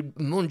dust, dude.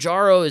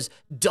 Mounjaro is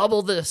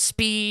double the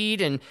speed,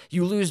 and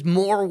you lose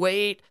more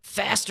weight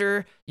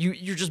faster.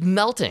 You're just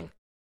melting.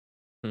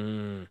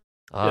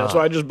 Yeah, that's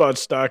why I just bought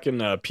stock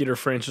in Peter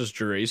Francis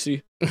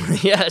Geraci.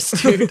 Yes,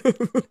 dude.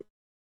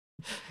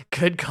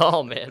 Good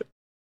call, man.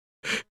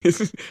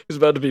 He's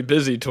about to be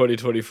busy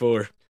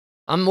 2024.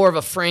 I'm more of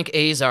a Frank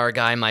Azar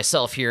guy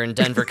myself here in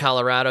Denver,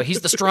 Colorado.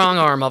 He's the strong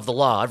arm of the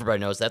law. Everybody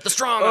knows that. The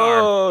strong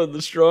arm. Oh,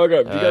 the strong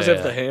arm. Do you guys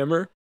have the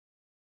hammer?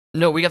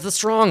 No, we got the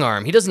strong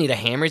arm. He doesn't need a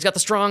hammer. He's got the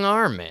strong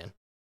arm, man.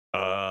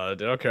 I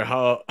don't care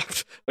how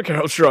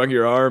strong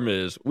your arm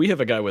is. We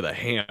have a guy with a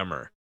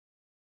hammer.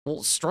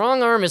 Well,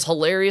 strong arm is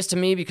hilarious to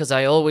me because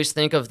I always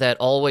think of that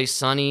Always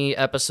Sunny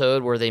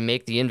episode where they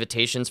make the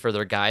invitations for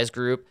their guys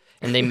group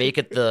and they make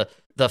it the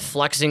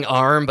flexing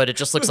arm, but it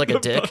just looks like a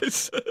dick.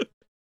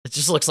 It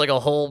just looks like a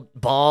whole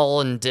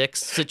ball and dick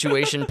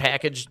situation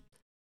package,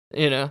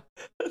 That's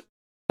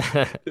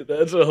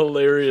a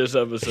hilarious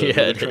episode.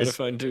 Yeah, trying to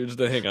find dudes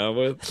to hang out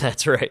with.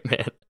 That's right,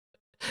 man.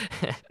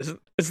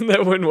 Isn't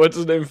that when what's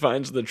his name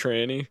finds the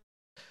tranny?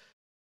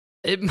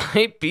 It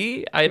might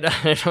be. I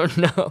don't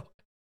know.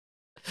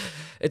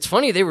 It's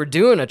funny, they were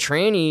doing a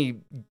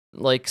tranny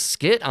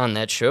skit on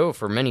that show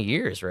for many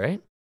years,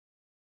 right?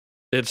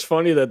 It's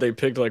funny that they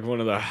picked one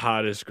of the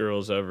hottest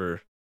girls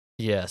ever.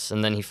 Yes,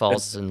 and then he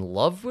falls in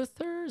love with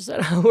her? Is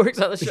that how it works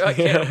on the show? I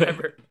can't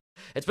remember.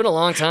 It's been a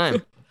long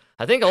time.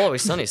 I think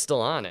Always Sunny's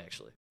still on,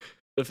 actually.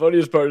 The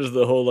funniest part is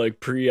the whole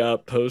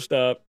pre-op,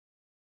 post-op.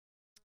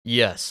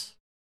 Yes.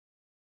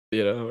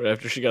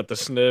 After she got the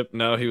snip,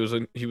 now he was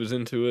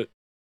into it.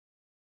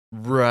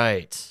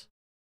 Right.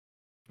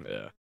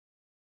 Yeah.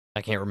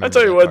 I can't remember. I'll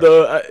tell you what,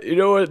 though. You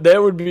know what?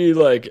 That would be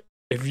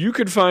if you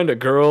could find a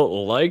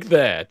girl like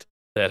that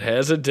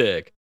has a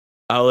dick,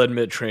 I'll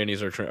admit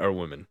trannies are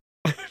women.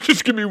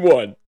 Just give me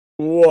one.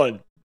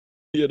 Well,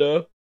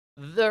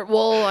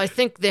 I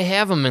think they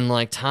have them in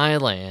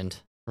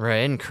Thailand, right?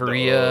 In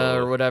Korea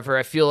or whatever.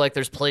 I feel like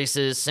there's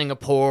places,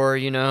 Singapore,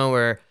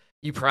 where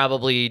you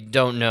probably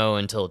don't know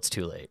until it's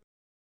too late.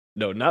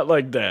 No, not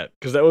like that.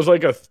 Because that was a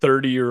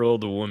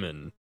 30-year-old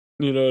woman.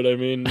 You know what I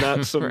mean?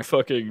 Not some Right.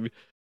 fucking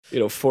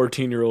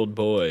 14-year-old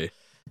boy.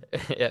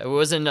 Yeah, it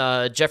wasn't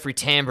Jeffrey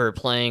Tambor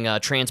playing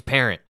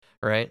Transparent,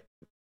 right?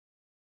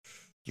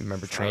 Do you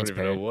remember Transparent?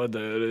 I don't even know what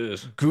that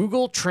is.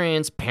 Google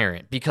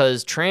Transparent,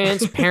 because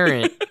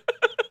Transparent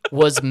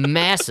was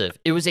massive.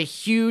 It was a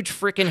huge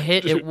freaking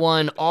hit. It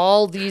won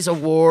all these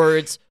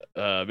awards.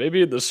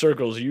 Maybe in the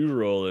circles you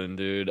roll in,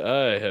 dude.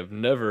 I have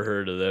never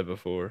heard of that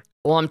before.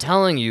 Well, I'm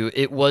telling you,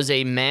 it was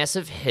a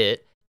massive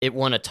hit. It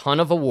won a ton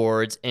of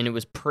awards, and it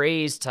was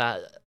praised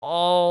to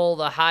all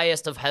the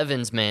highest of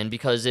heavens, man,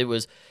 because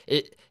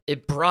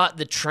it brought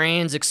the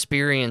trans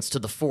experience to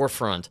the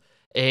forefront.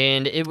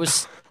 And it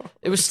was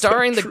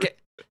starring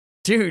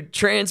dude,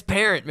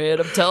 Transparent, man,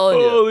 I'm telling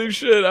you. Holy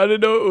shit, I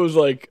didn't know it was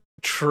like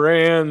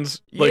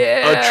trans, like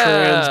a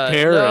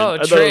transparent. No, I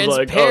thought it was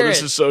like, oh,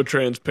 this is so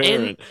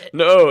transparent.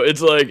 No,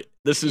 it's like,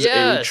 this is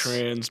a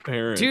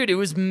transparent. Dude, it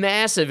was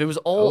massive. It was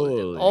all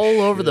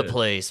over the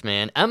place,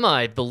 man. Emma,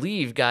 I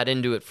believe, got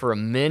into it for a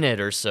minute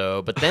or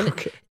so, but then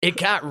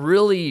it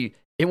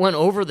went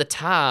over the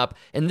top.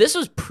 And this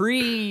was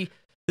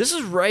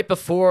right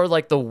before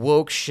like the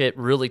woke shit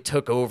really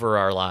took over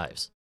our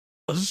lives.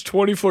 This is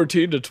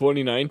 2014 to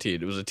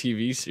 2019. It was a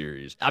TV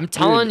series. I'm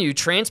telling you,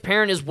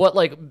 Transparent is what,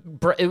 like,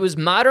 it was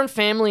Modern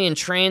Family and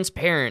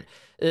Transparent.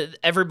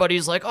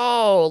 Everybody's like,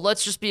 oh,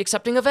 let's just be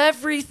accepting of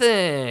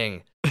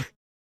everything.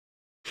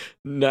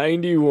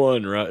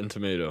 91 Rotten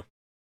Tomato.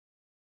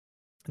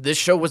 This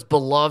show was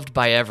beloved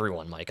by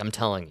everyone, Mike, I'm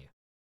telling you.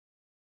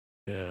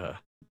 Yeah.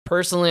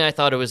 Personally, I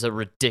thought it was a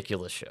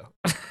ridiculous show.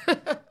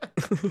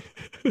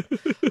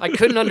 I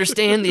couldn't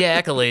understand the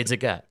accolades it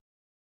got.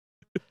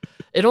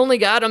 It only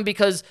got him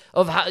because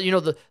of how,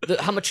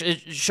 how much it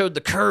showed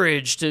the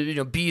courage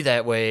to, be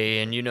that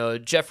way. And,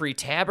 Jeffrey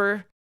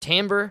Tambor.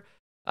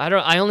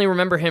 I only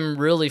remember him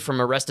really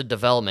from Arrested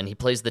Development. He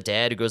plays the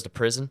dad who goes to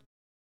prison.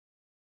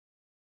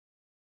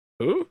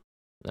 Who?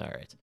 All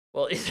right.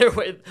 Well, either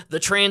way, the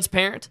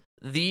Transparent,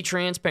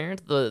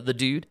 the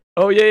dude.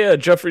 Oh, yeah,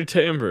 Jeffrey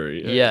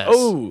Tambor. Yeah. Yes.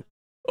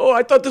 Oh,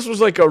 I thought this was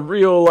like a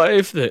real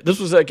life thing. This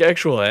was like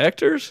actual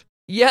actors?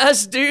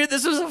 Yes, dude,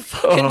 this was a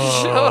fucking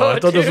show. I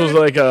thought this was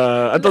like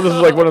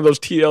one of those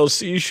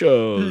TLC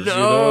shows.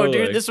 No,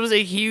 dude, this was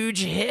a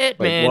huge hit,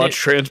 man. Watch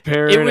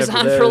Transparent. It was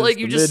on for like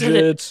you just said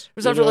it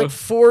was on for like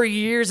 4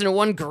 years, and it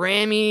won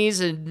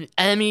Grammys and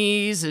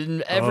Emmys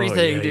and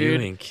everything,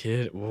 dude. You ain't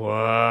kidding.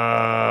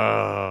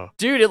 Wow,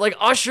 dude, it like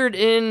ushered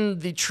in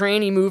the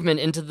tranny movement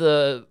into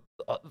the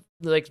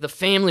the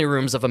family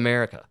rooms of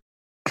America.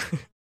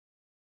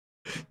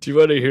 Do you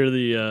want to hear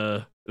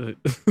the?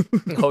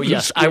 Oh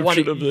yes, I want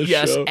to.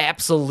 Yes, show?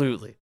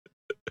 Absolutely.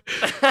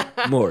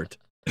 Mort.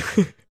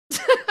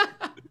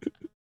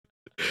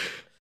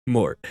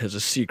 Mort has a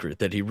secret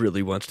that he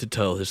really wants to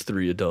tell his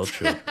 3 adult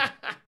children,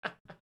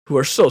 who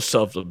are so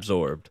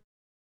self-absorbed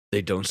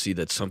they don't see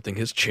that something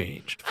has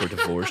changed for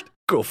divorced,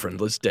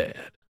 girlfriendless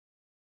dad.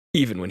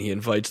 Even when he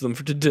invites them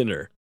to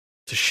dinner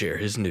to share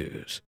his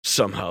news,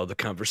 somehow the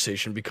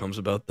conversation becomes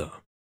about them.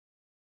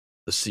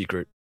 The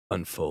secret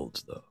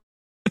unfolds, though.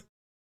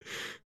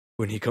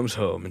 When he comes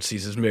home and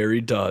sees his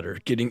married daughter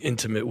getting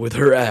intimate with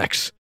her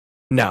ex,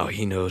 now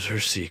he knows her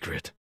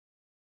secret,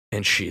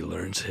 and she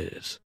learns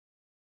his.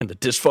 And the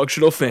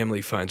dysfunctional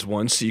family finds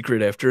one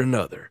secret after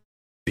another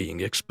being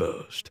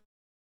exposed.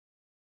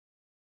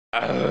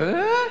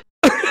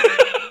 We've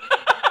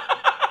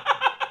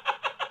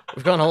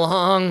gone a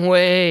long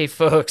way,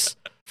 folks,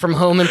 from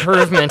Home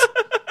Improvement.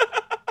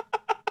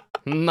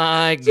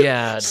 My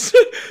God.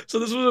 So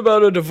this was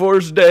about a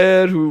divorced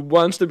dad who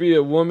wants to be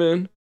a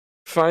woman,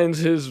 finds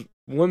his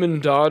woman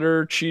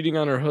daughter cheating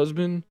on her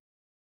husband.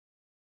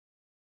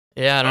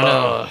 Yeah,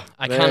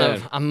 I don't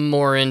know. I'm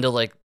more into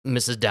like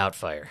Mrs.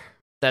 Doubtfire.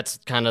 That's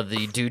kind of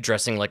the dude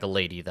dressing like a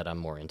lady that I'm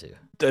more into.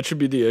 That should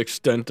be the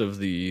extent of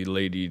the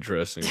lady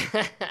dressing.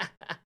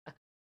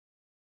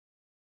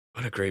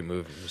 What a great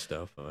movie, Miss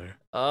Doubtfire.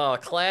 Oh,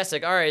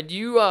 classic. All right, do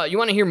you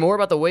want to hear more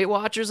about the Weight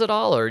Watchers at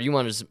all, or do you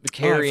want to just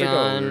carry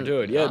on? What we're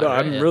doing. Yeah,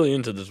 I'm really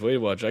into this Weight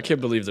Watch. I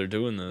can't believe they're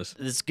doing this.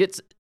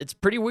 It's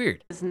pretty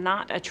weird. It's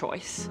not a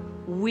choice.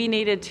 We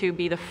needed to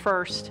be the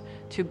first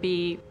to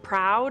be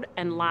proud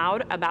and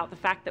loud about the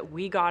fact that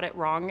we got it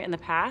wrong in the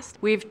past.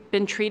 We've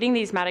been treating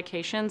these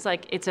medications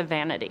like it's a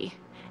vanity,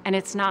 and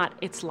it's not.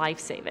 It's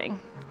life-saving.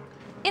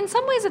 In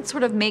some ways, it's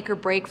sort of make or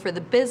break for the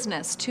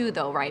business, too,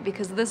 though, right?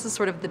 Because this is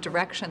sort of the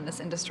direction this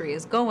industry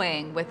is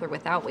going, with or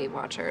without Weight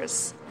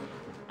Watchers.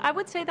 I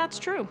would say that's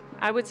true.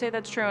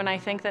 And I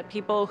think that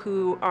people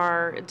who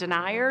are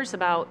deniers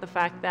about the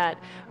fact that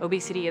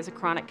obesity is a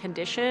chronic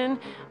condition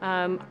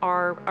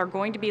are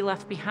going to be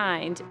left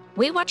behind.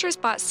 Weight Watchers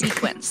bought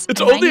Sequence.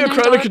 It's only a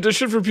chronic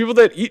condition for people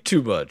that eat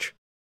too much.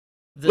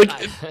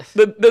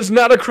 That's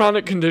not a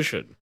chronic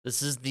condition.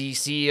 This is the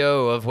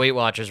CEO of Weight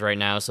Watchers right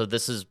now, so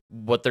this is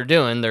what they're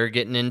doing. They're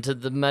getting into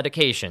the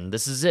medication.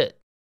 This is it.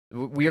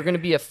 We are going to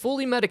be a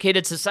fully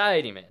medicated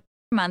society, man.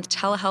 Month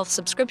telehealth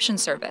subscription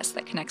service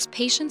that connects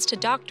patients to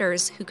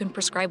doctors who can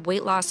prescribe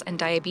weight loss and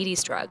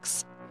diabetes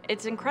drugs.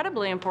 It's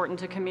incredibly important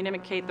to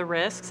communicate the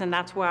risks, and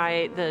that's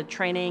why the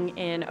training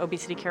in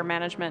obesity care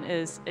management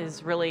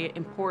is really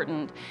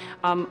important.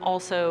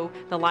 Also,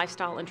 the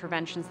lifestyle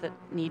interventions that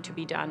need to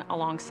be done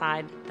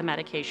alongside the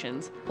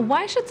medications.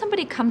 Why should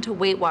somebody come to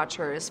Weight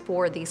Watchers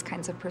for these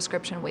kinds of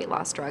prescription weight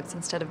loss drugs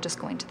instead of just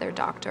going to their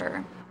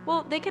doctor?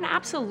 Well, they can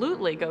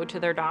absolutely go to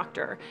their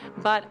doctor,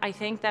 but I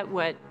think that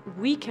what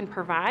we can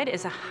provide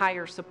is a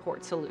higher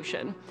support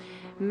solution.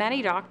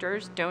 Many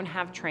doctors don't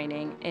have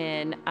training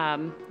in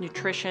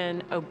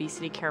nutrition,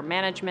 obesity care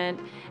management,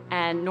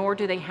 and nor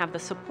do they have the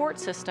support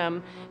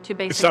system to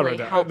basically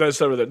help.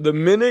 Stop right there. The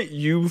minute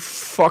you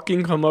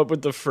fucking come up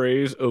with the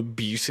phrase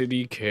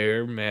obesity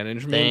care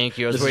management, thank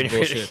you. I was waiting for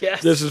you.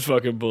 Yes. This is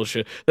fucking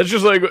bullshit. That's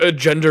just like a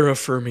gender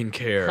affirming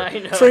care. I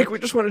know. Frank, we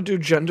just want to do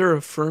gender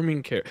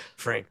affirming care.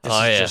 Frank, this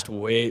is just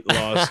weight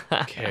loss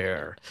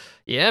care.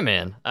 Yeah,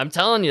 man. I'm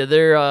telling you,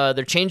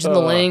 they're changing the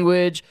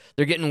language.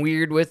 They're getting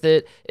weird with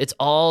it. It's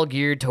all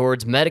geared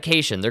towards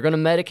medication. They're going to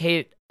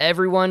medicate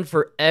everyone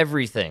for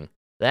everything.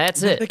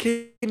 That's it.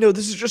 No,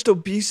 this is just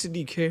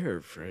obesity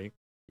care, Frank.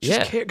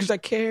 Just care because I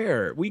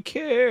care. We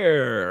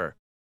care.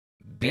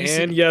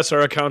 And yes,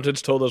 our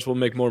accountants told us we'll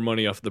make more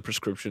money off the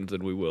prescriptions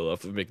than we will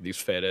off of making these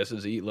fat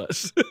asses eat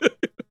less.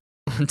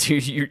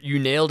 Dude, you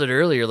nailed it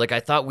earlier. Like,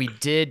 I thought we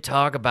did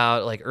talk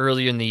about, like,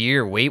 earlier in the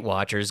year, Weight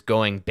Watchers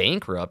going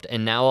bankrupt,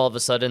 and now all of a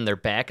sudden they're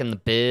back in the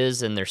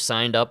biz and they're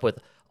signed up with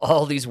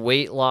all these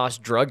weight loss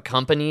drug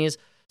companies.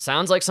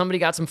 Sounds like somebody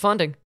got some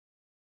funding.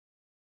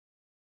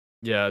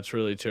 Yeah, it's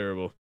really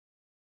terrible.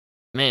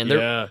 Man,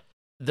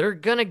 they're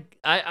gonna...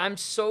 I'm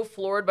so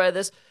floored by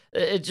this.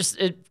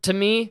 To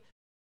me,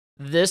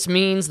 this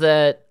means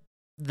that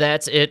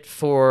that's it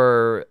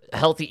for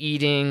healthy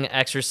eating,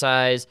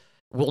 exercise.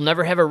 We'll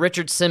never have a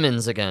Richard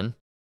Simmons again.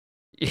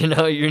 You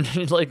know, you're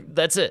like,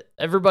 that's it.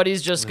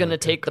 Everybody's just going to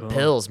take the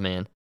pills,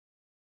 man.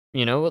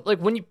 You know, like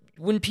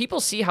when people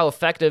see how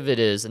effective it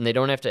is and they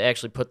don't have to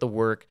actually put the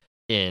work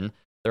in,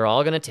 they're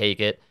all going to take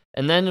it.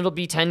 And then it'll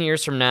be 10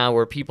 years from now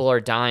where people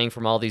are dying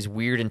from all these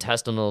weird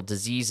intestinal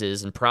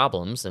diseases and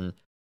problems. And,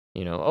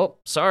 you know, oh,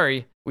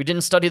 sorry, we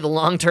didn't study the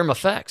long-term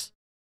effects.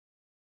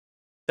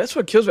 That's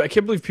what kills me. I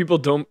can't believe people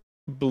don't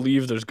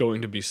believe there's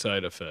going to be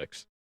side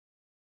effects.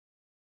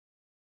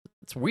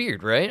 It's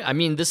weird, right? I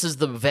mean, this is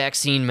the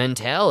vaccine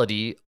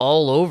mentality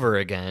all over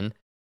again,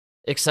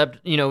 except,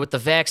 you know, with the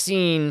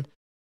vaccine,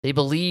 they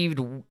believed,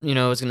 you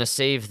know, it was going to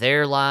save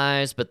their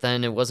lives, but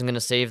then it wasn't going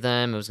to save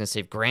them. It was going to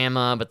save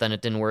grandma, but then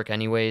it didn't work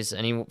anyways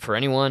for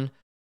anyone,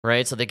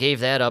 right? So they gave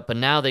that up, but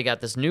now they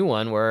got this new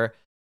one where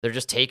they're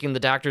just taking the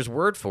doctor's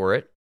word for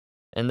it,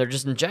 and they're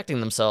just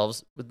injecting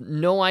themselves with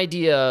no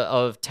idea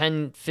of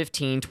 10,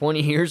 15,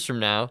 20 years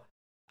from now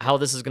how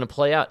this is going to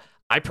play out.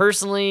 I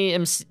personally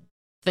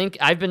think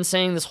I've been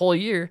saying this whole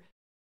year,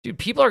 dude,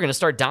 people are going to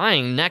start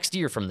dying next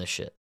year from this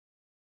shit.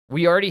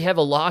 We already have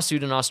a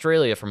lawsuit in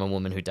Australia from a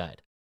woman who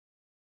died.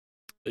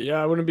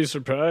 Yeah, I wouldn't be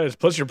surprised.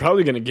 Plus, you're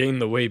probably going to gain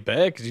the weight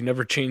back because you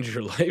never changed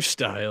your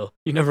lifestyle.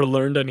 You never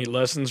learned any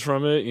lessons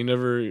from it. You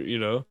never, you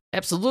know,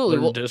 absolutely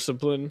learned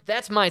discipline.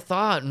 That's my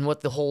thought and what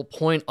the whole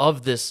point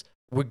of this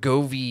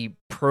Wegovy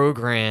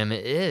program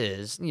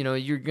is. You know,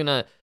 you're going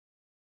to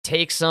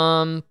take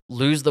some,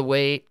 lose the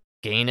weight,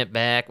 gain it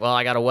back. Well,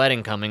 I got a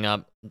wedding coming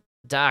up.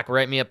 Doc,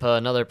 write me up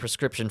another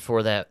prescription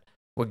for that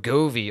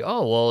Wegovy.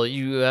 Oh, well,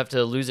 you have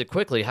to lose it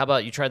quickly. How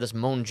about you try this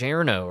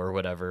Mongerno or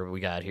whatever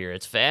we got here?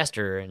 It's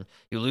faster and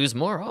you lose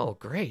more. Oh,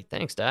 great.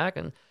 Thanks, Doc.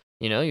 And,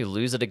 you know, you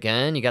lose it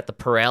again. You got the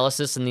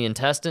paralysis in the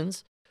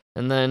intestines.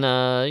 And then,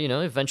 you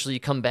know, eventually you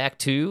come back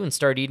to and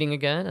start eating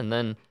again. And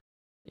then,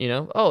 you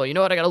know, oh, you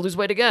know what? I got to lose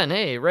weight again.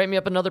 Hey, write me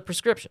up another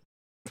prescription.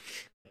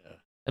 Yeah.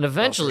 And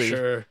eventually,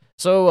 sure.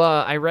 So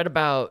I read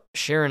about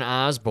Sharon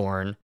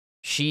Osbourne.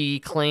 She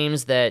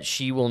claims that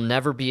she will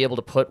never be able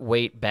to put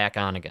weight back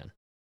on again.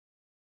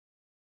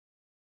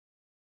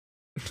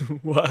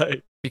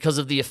 Why? Because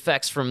of the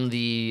effects from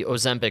the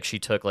Ozempic she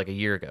took like a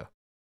year ago.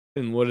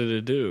 And what did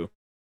it do?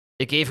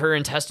 It gave her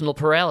intestinal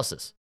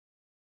paralysis.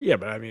 Yeah,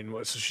 but I mean,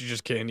 what, so she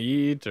just can't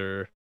eat,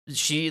 or?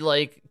 She,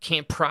 like,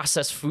 can't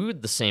process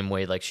food the same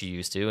way like she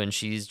used to, and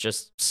she's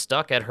just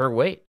stuck at her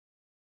weight.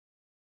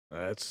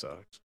 That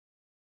sucks.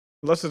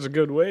 Unless it's a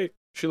good weight.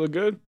 She look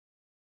good?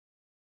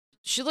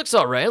 She looks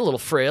all right, a little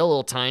frail, a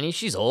little tiny.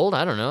 She's old.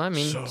 I don't know. I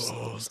mean,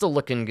 still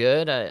looking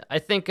good. I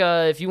think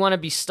if you want to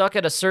be stuck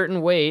at a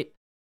certain weight,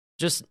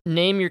 just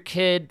name your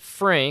kid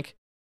Frank,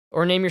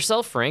 or name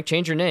yourself Frank.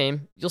 Change your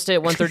name. You'll stay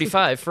at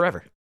 135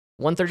 forever.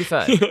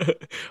 135.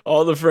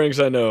 All the Franks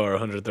I know are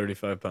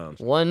 135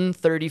 pounds.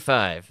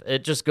 135.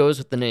 It just goes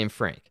with the name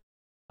Frank.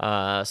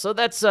 So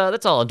that's all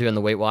I'll do in the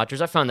Weight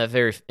Watchers. I found that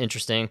very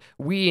interesting.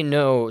 We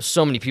know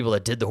so many people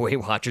that did the Weight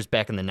Watchers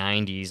back in the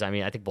 90s. I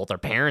mean, I think both our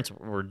parents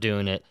were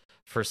doing it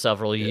for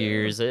several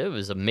years. It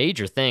was a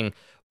major thing.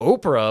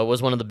 Oprah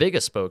was one of the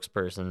biggest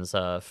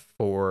spokespersons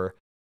for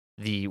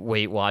the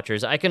Weight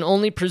Watchers. I can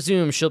only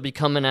presume she'll be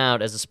coming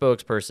out as a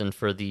spokesperson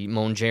for the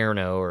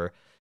Mongerno or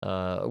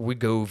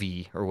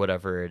Wegovy or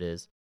whatever it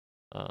is.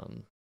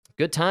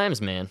 Good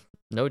times, man.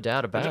 No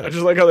doubt about it. I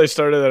just like how they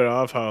started it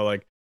off, how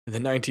like in the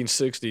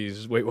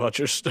 1960s, Weight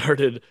Watchers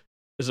started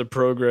as a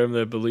program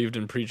that believed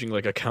in preaching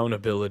like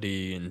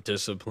accountability and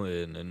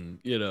discipline and,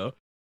 you know,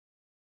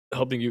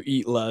 helping you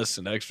eat less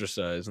and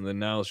exercise. And then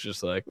now it's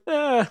just like,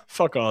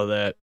 fuck all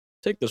that.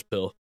 Take this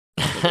pill.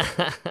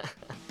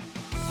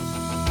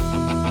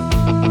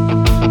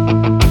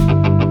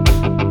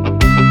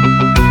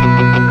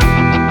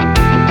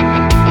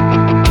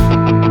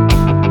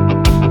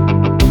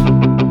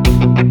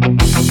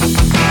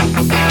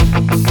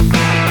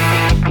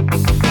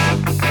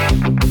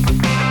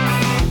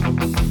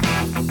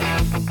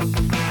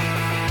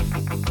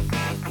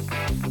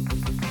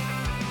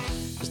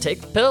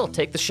 pill,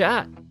 take the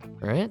shot.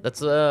 Right?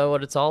 That's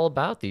what it's all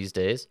about these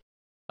days.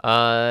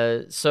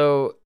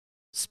 So,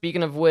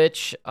 speaking of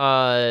which,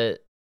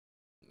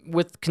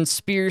 with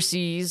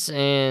conspiracies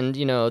and,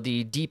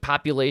 the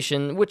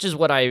depopulation, which is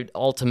what I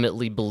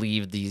ultimately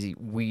believe these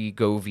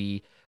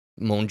Wegovy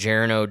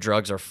Mounjaro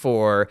drugs are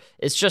for,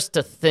 it's just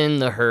to thin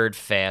the herd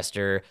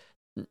faster.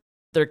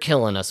 They're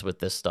killing us with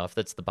this stuff.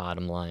 That's the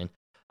bottom line.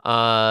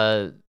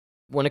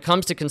 When it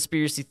comes to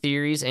conspiracy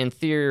theories and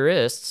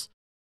theorists,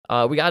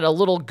 we got a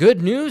little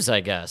good news, I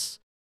guess.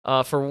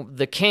 For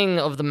the king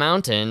of the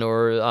mountain,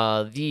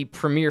 or the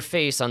premier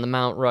face on the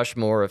Mount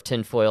Rushmore of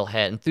tinfoil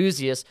hat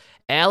enthusiasts,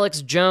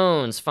 Alex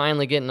Jones,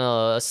 finally getting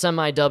a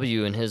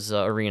semi-W in his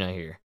arena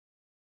here.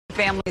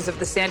 Families of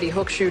the Sandy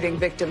Hook shooting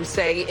victims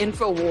say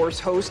InfoWars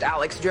host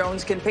Alex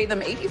Jones can pay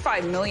them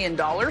 $85 million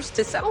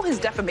to settle his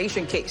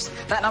defamation case.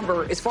 That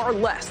number is far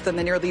less than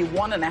the nearly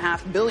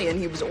 $1.5 billion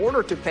he was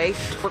ordered to pay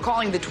for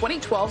calling the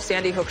 2012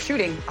 Sandy Hook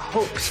shooting a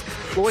hoax.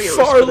 Lawyers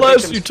far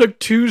less. You took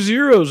 2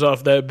 zeros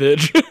off that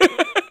bitch.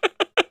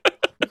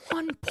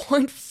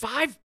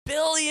 1.5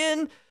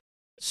 billion.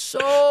 So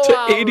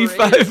to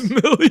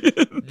 85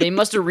 million. They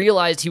must have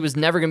realized he was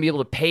never going to be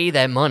able to pay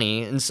that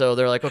money, and so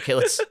they're like, okay,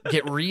 let's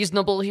get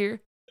reasonable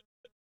here.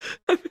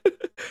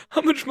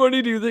 How much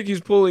money do you think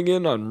he's pulling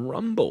in on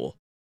Rumble?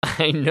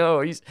 I know.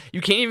 You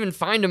can't even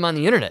find him on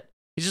the internet.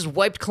 He's just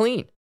wiped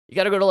clean. You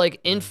got to go to like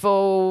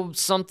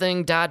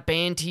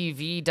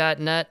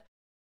info-something.bandtv.net.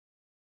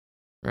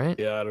 Right?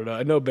 Yeah, I don't know.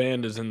 I know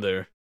Band is in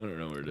there. I don't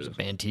know where it is. There's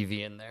Band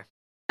TV in there.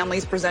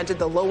 Families presented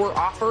the lower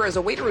offer as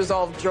a way to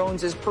resolve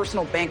Jones's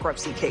personal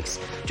bankruptcy case.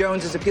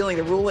 Jones is appealing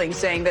the ruling,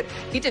 saying that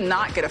he did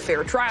not get a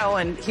fair trial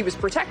and he was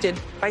protected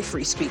by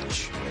free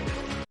speech.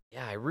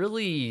 Yeah, I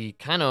really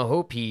kind of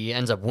hope he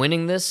ends up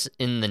winning this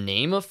in the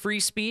name of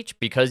free speech,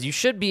 because you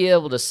should be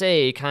able to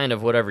say kind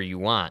of whatever you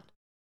want.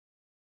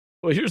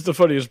 Well, here's the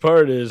funniest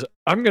part is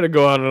I'm going to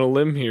go out on a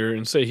limb here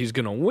and say he's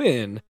going to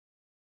win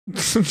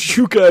since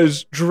you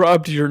guys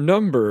dropped your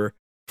number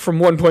from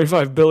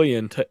 1.5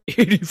 billion to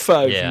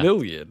 85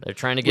 million. They're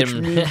trying to get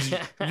him. Means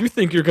you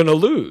think you're going to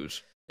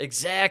lose.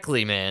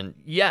 Exactly, man.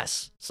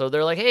 Yes. So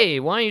they're like,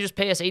 hey, why don't you just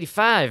pay us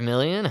 85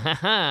 million?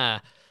 Haha.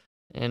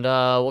 And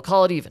we'll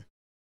call it even.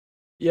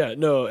 Yeah,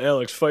 no,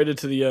 Alex, fight it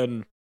to the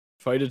end.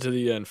 Fight it to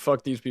the end.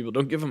 Fuck these people.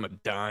 Don't give them a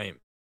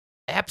dime.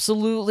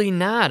 Absolutely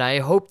not. I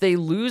hope they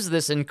lose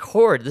this in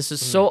court. This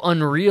is so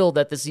unreal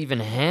that this even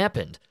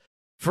happened.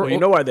 Well, you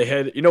know why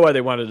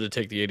they wanted to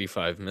take the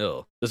 85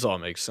 mil. This all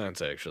makes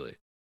sense, actually.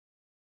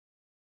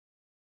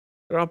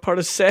 They're all part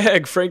of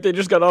SAG, Frank. They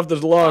just got off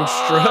this long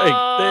strike.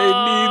 They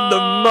need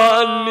the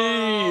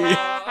money.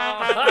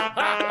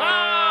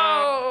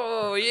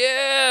 Oh,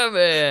 yeah,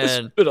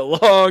 man. It's been a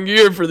long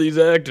year for these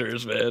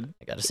actors, man.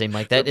 I gotta say,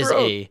 Mike, that is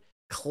a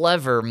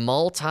clever,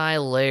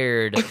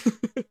 multi-layered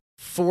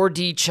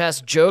 4D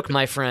chess joke,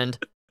 my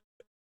friend.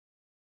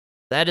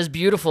 That is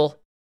beautiful.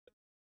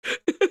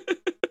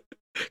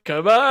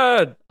 Come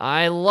on.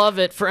 I love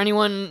it. For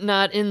anyone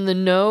not in the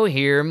know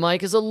here,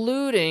 Mike is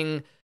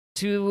alluding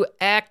to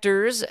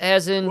actors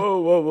as in...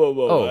 Whoa.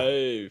 Oh.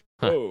 Hey.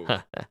 Whoa.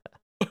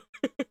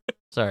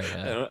 Sorry.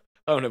 I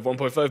don't have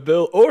 1.5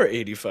 bill or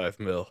 85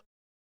 mil.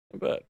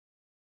 Not bad.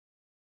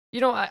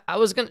 You know, I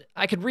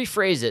could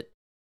rephrase it.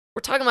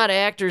 We're talking about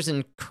actors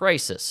in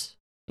crisis.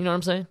 You know what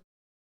I'm saying?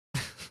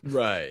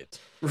 Right.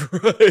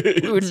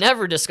 We would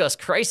never discuss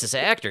crisis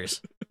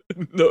actors.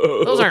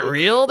 No. Those aren't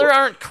real. There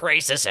aren't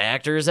crisis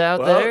actors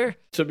out there.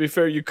 To be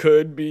fair, you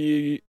could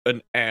be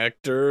an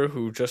actor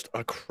who just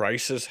a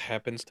crisis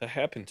happens to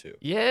happen to.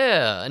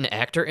 Yeah, an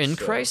actor in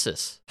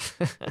crisis.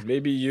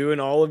 Maybe you and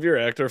all of your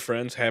actor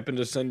friends happen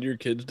to send your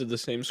kids to the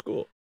same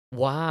school.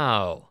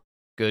 Wow.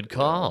 Good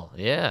call.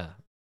 Yeah.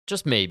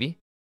 Just maybe.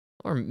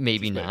 Or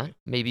maybe Just not. maybe.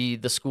 Maybe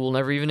the school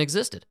never even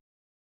existed.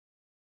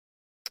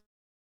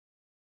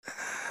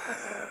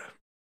 I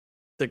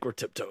think we're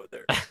tiptoeing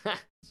there.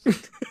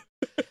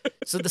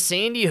 So the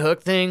Sandy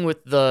Hook thing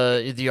with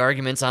the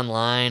arguments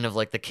online of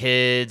like the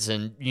kids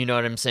and you know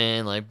what I'm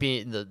saying, like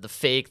being the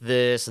fake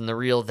this and the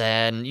real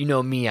that, and you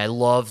know me, I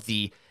love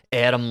the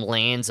Adam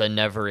Lanza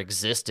never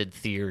existed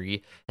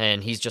theory,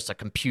 and he's just a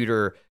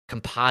computer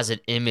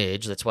composite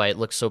image. That's why it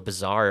looks so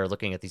bizarre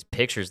looking at these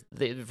pictures.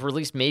 They've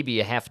released maybe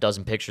a half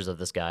dozen pictures of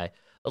this guy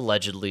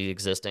allegedly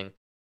existing.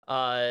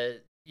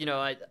 You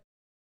know,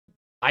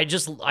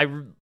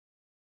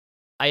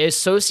 I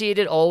associate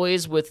it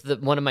always with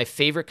one of my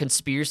favorite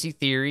conspiracy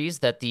theories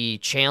that the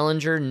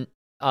Challenger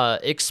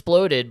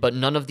exploded, but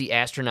none of the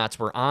astronauts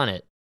were on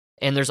it.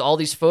 And there's all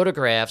these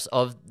photographs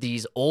of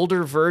these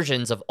older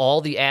versions of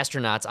all the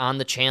astronauts on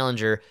the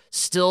Challenger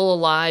still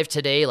alive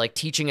today, like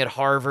teaching at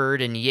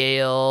Harvard and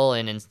Yale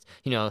and in,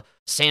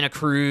 Santa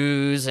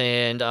Cruz,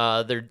 and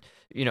they're,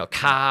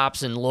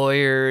 cops and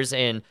lawyers,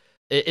 and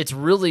it's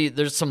really,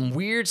 there's some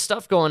weird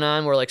stuff going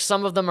on where like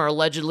some of them are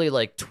allegedly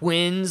like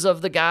twins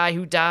of the guy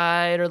who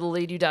died or the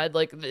lady who died,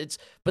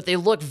 but they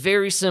look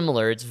very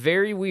similar. It's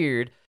very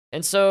weird.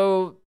 And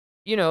so,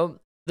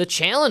 the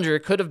Challenger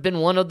could have been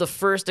one of the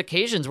first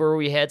occasions where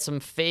we had some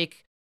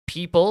fake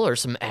people or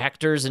some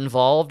actors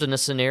involved in a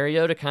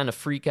scenario to kind of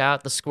freak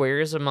out the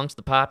squares amongst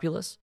the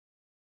populace?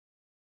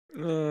 I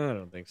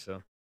don't think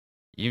so.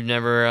 You've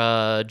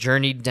never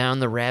journeyed down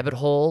the rabbit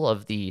hole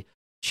of the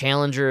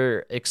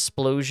Challenger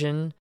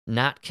explosion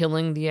not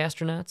killing the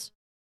astronauts?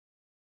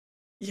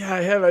 Yeah,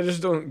 I have. I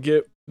just don't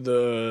get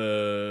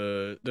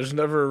there's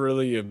never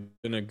really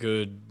been a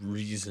good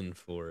reason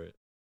for it.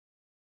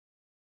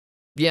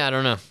 Yeah, I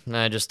don't know.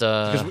 I just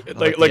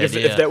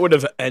if that would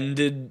have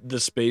ended the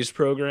space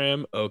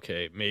program,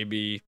 okay,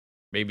 maybe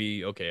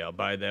okay, I'll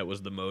buy that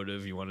was the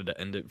motive. You wanted to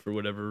end it for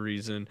whatever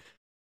reason.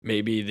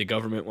 Maybe the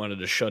government wanted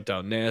to shut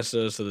down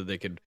NASA so that they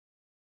could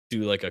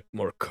do like a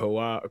more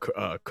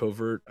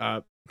covert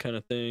op kind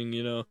of thing,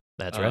 you know?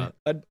 That's right.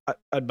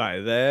 I'd buy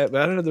that,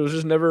 but I don't know. There was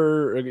just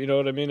never, you know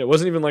what I mean? It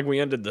wasn't even like we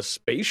ended the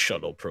space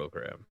shuttle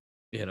program.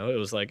 You know, it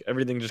was like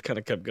everything just kind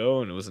of kept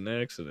going. It was an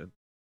accident.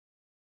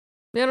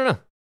 Yeah, I don't know.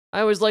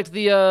 I always liked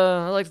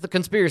the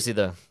conspiracy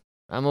though.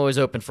 I'm always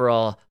open for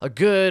a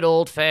good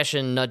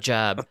old-fashioned nut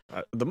job.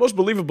 The most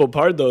believable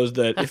part, though, is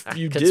that if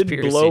you did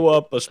blow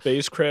up a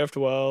spacecraft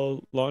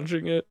while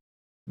launching it,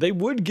 they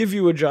would give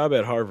you a job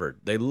at Harvard.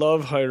 They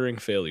love hiring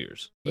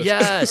failures.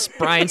 Yes,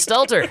 Brian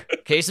Stelter.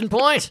 Case in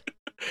point.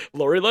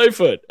 Lori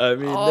Lightfoot. I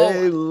mean,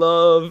 they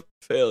love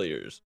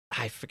failures.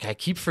 I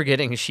keep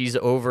forgetting she's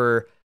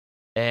over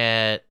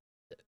at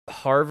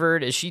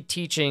Harvard. Is she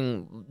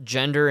teaching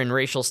gender and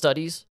racial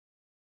studies?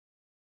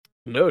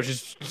 No,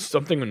 she's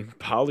something in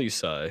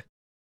poli-sci.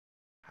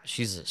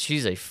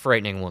 She's a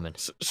frightening woman.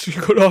 So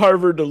you go to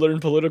Harvard to learn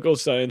political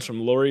science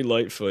from Lori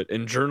Lightfoot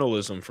and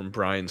journalism from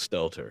Brian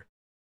Stelter.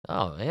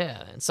 Oh,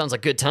 yeah. It sounds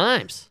like good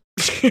times.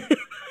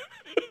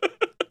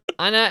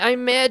 And I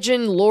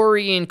imagine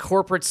Lori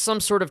incorporates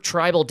some sort of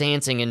tribal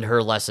dancing into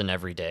her lesson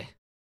every day.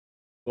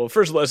 Well,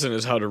 first lesson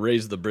is how to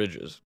raise the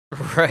bridges.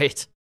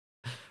 Right.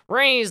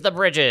 Raise the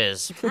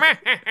bridges.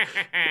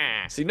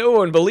 See, no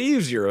one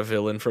believes you're a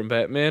villain from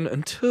Batman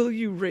until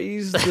you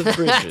raise the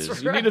bridges.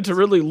 Right. You needed to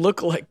really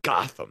look like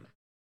Gotham.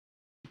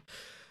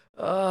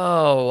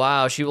 Oh,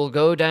 wow. She will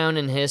go down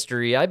in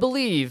history, I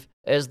believe,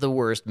 as the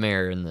worst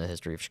mayor in the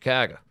history of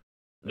Chicago.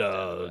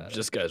 No,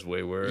 this guy's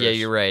way worse. Yeah,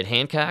 you're right.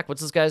 Hancock?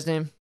 What's this guy's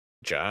name?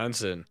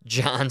 Johnson.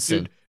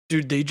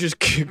 Dude, they just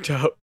kicked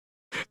out.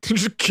 They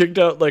just kicked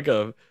out like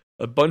a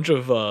bunch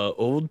of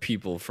old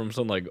people from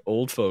some like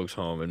old folks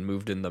home and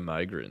moved in the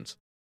migrants.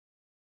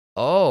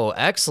 Oh,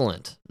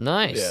 excellent.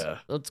 Nice. Yeah.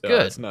 That's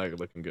good. It's not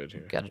looking good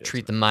here. Got to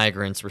treat the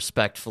migrants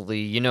respectfully.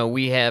 You know,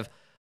 we have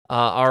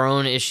our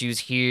own issues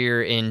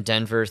here in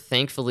Denver.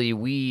 Thankfully,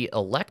 we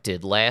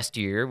elected last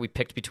year. We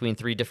picked between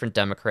 3 different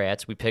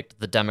Democrats. We picked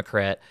the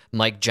Democrat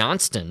Mike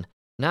Johnston.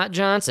 Not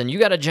Johnson. You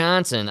got a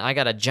Johnson. I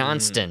got a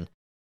Johnston.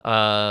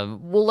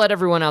 We'll let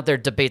everyone out there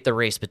debate the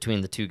race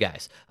between the two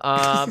guys.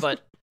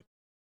 But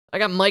I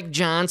got Mike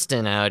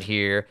Johnston out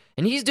here,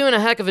 and he's doing a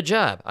heck of a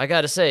job. I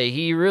got to say,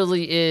 he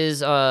really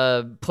is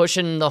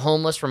pushing the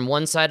homeless from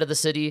one side of the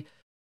city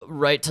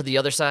right to the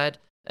other side.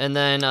 And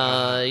then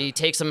he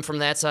takes them from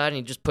that side, and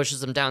he just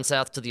pushes them down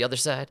south to the other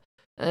side.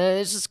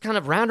 It's just kind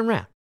of round and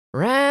round.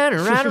 Round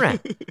and round and round.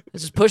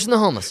 It's just pushing the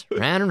homeless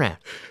round and round.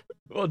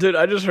 Well, dude,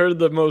 I just heard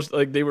the most,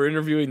 like, they were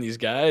interviewing these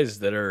guys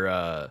that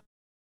are,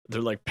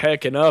 they're, like,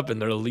 packing up, and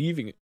they're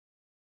leaving.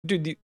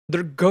 Dude,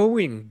 they're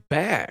going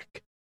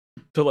back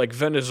to, like,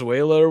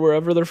 Venezuela or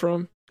wherever they're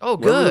from. Oh,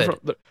 good.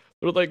 They're,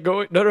 like,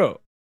 going,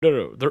 no.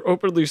 They're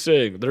openly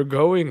saying they're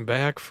going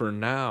back for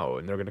now,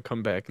 and they're going to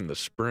come back in the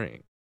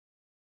spring.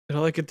 And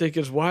all I can think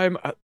is,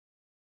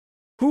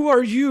 who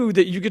are you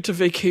that you get to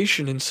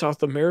vacation in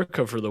South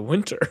America for the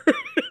winter?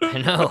 I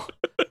know.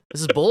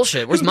 This is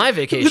bullshit. Where's my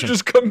vacation?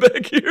 Just come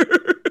back here.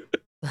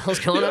 What the hell's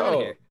going on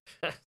here?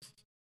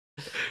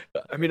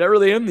 I mean, I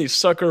really am the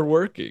sucker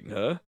working,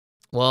 huh?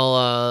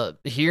 Well,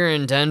 here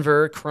in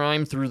Denver,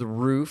 crime through the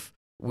roof.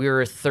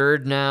 We're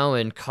 3rd now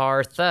in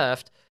car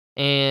theft,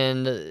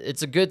 and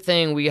it's a good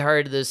thing we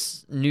hired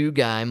this new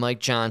guy, Mike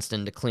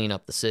Johnston, to clean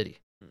up the city.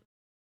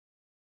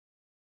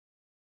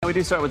 We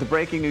do start with the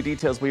breaking new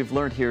details we've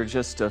learned here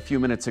just a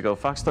few minutes ago.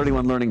 Fox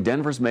 31 learning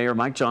Denver's mayor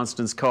Mike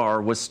Johnston's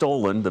car was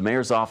stolen. The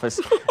mayor's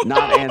office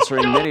not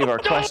answering many of our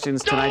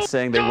questions tonight,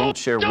 saying they won't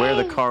share where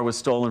the car was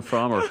stolen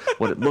from or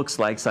what it looks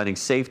like, citing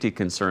safety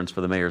concerns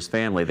for the mayor's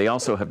family. They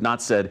also have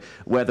not said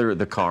whether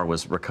the car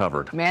was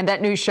recovered. Man,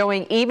 that news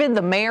showing even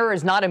the mayor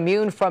is not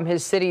immune from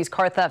his city's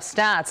car theft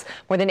stats.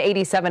 More than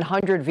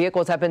 8,700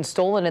 vehicles have been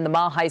stolen in the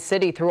Mile High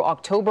City through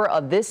October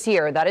of this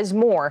year. That is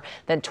more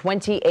than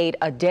 28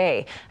 a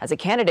day. As a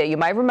candidate, you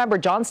might remember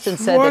Johnston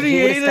said that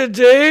he would 28 a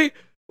day?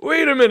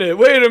 Wait a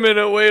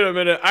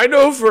minute. I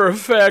know for a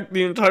fact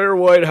the entire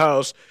White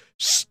House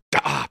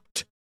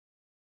stopped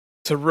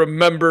to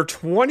remember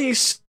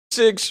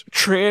 26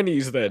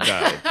 trannies that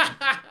died.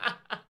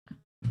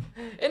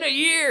 In a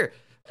year.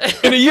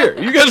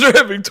 You guys are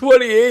having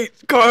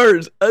 28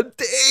 cars a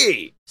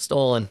day.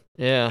 Stolen.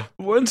 Yeah.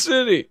 One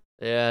city.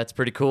 Yeah, it's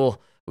pretty cool.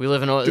 We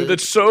live in... Dude,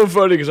 that's so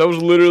funny because I was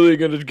literally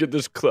going to get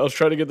this clip. I was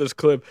trying to get this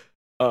clip.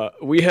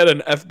 We had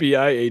an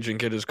FBI agent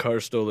get his car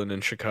stolen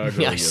in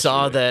Chicago. Yeah, I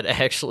saw that,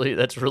 actually.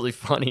 That's really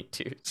funny,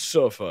 dude.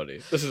 So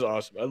funny. This is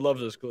awesome. I love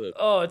this clip.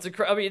 Oh,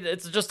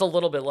 it's just a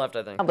little bit left,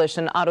 I think. Established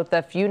an auto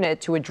theft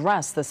unit to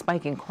address the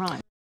spiking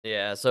crime.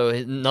 Yeah,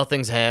 so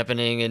nothing's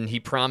happening, and he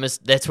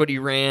promised that's what he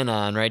ran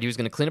on, right? He was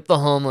going to clean up the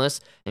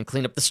homeless and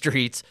clean up the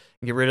streets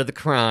and get rid of the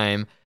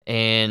crime,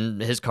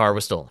 and his car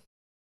was stolen.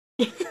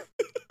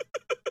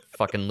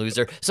 Fucking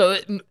loser. So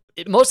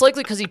most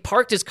likely because he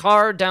parked his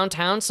car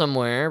downtown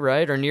somewhere,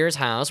 right, or near his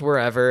house,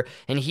 wherever,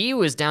 and he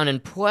was down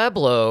in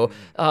Pueblo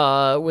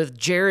with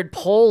Jared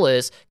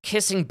Polis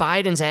kissing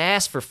Biden's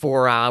ass for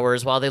 4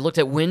 hours while they looked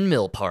at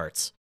windmill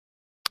parts.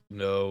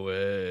 No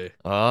way.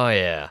 Oh,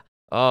 yeah.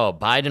 Oh,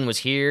 Biden was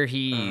here.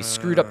 He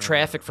screwed up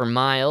traffic for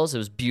miles. It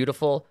was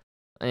beautiful.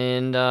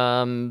 And,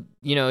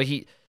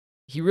 he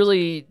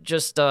really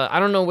just, I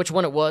don't know which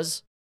one it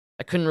was.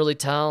 I couldn't really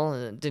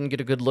tell. Didn't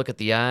get a good look at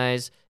the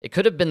eyes. It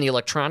could have been the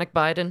electronic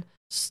Biden.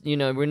 We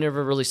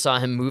never really saw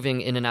him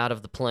moving in and out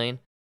of the plane.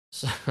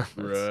 So,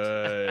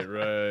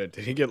 right.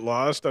 Did he get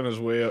lost on his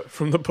way up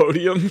from the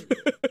podium?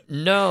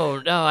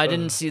 No, I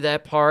didn't see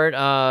that part.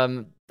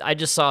 I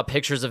just saw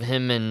pictures of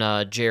him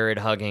and Jared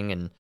hugging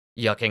and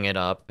yucking it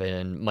up,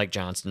 and Mike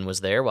Johnston was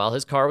there while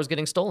his car was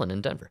getting stolen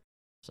in Denver.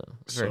 So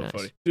very nice.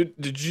 Funny.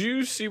 Did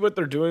you see what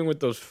they're doing with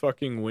those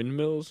fucking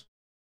windmills?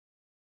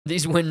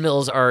 These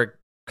windmills are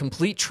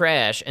complete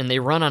trash, and they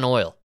run on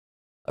oil.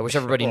 I wish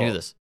everybody knew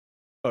this.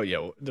 Oh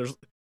yeah,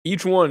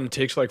 each one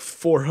takes like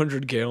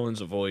 400 gallons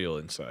of oil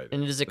inside,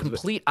 and it is a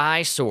complete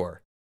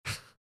eyesore.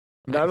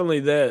 Not only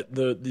that,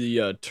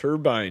 the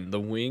turbine, the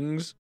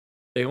wings,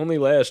 they only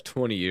last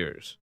 20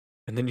 years,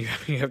 and then you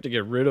have to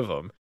get rid of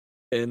them.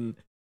 And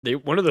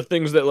one of the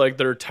things that like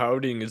they're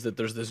touting is that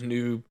there's this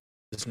new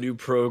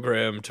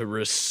program to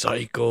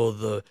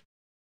recycle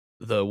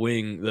the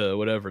wing,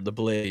 the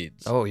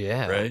blades. Oh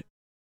yeah, right.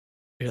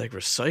 You're like,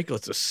 recycle?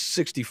 It's a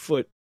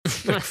 60-foot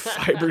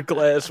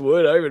fiberglass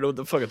wood. I don't even know what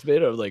the fuck it's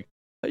made of. Like,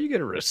 how are you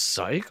gonna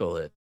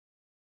recycle it?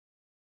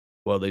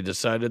 Well, they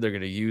decided they're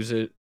gonna use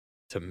it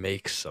to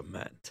make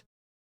cement.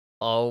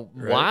 Oh,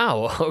 right?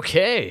 Wow.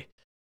 Okay.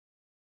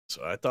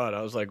 So I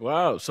was like,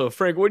 wow. So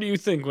Frank, what do you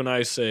think when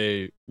I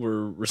say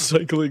we're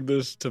recycling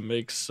this to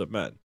make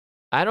cement?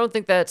 I don't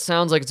think that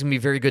sounds like it's gonna be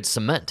very good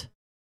cement.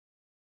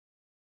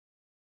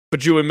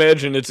 But you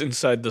imagine it's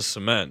inside the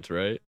cement,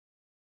 right?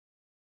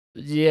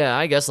 Yeah,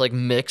 I guess like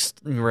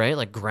mixed, right?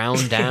 Like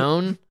ground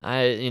down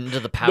into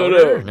the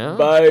powder. No.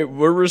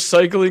 We're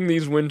recycling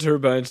these wind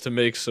turbines to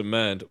make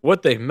cement.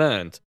 What they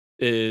meant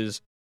is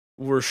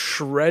we're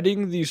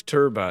shredding these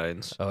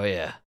turbines. Oh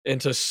yeah.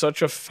 Into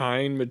such a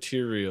fine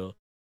material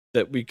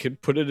that we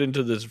could put it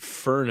into this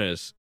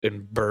furnace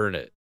and burn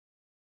it.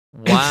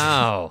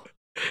 Wow.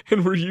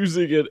 And we're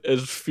using it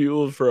as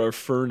fuel for our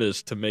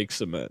furnace to make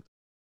cement.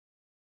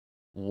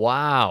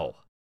 Wow.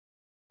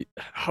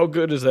 How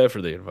good is that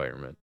for the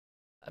environment?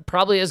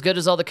 Probably as good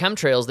as all the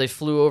chemtrails they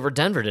flew over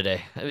Denver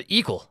today.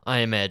 Equal, I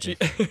imagine.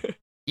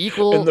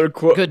 Equal. And their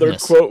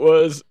quote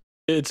was,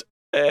 "It's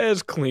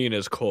as clean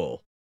as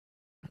coal."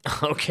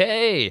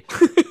 Okay.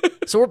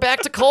 So we're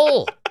back to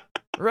coal.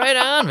 Right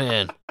on,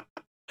 man.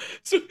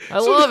 I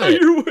love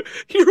it.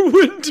 Your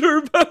wind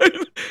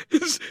turbine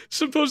is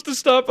supposed to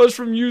stop us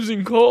from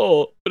using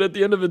coal, but at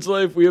the end of its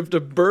life, we have to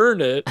burn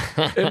it.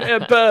 And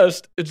at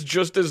best, it's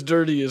just as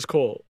dirty as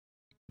coal.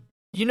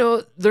 You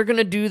know, they're going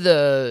to do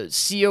the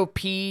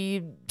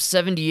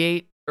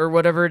COP78 or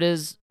whatever it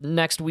is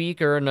next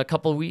week or in a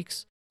couple of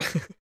weeks.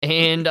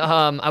 And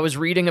I was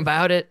reading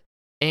about it,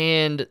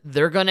 and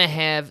they're going to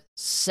have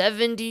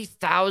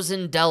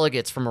 70,000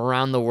 delegates from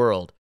around the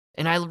world.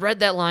 And I read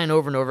that line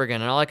over and over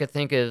again, and all I could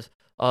think of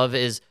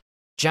is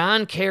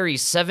John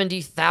Kerry's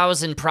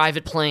 70,000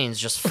 private planes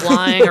just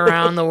flying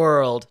around the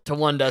world to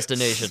one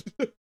destination.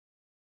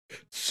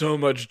 So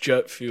much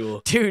jet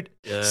fuel. Dude,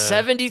 yeah.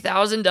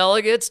 70,000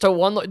 delegates to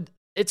one.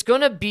 It's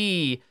going to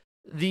be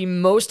the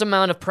most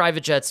amount of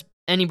private jets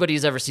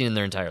anybody's ever seen in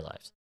their entire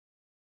lives.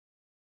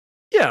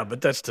 Yeah,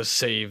 but that's to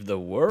save the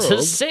world.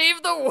 To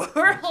save the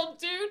world,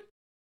 dude.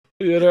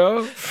 You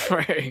know,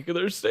 Frank,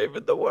 they're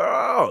saving the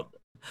world.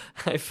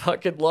 I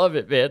fucking love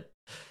it, man.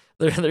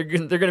 They're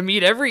going to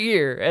meet every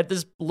year at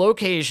this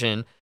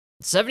location.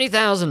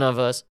 70,000 of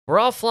us. We're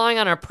all flying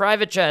on our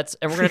private jets,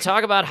 and we're going to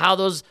talk about how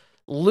those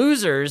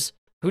losers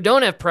who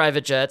don't have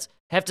private jets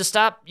have to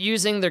stop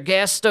using their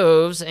gas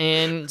stoves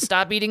and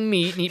stop eating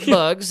meat and eat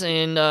bugs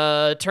and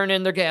turn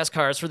in their gas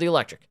cars for the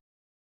electric.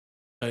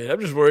 I'm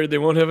just worried they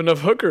won't have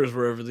enough hookers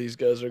wherever these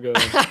guys are going.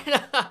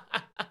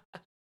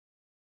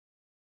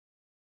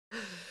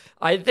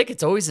 I think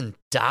it's always in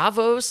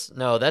Davos.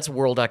 No, that's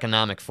World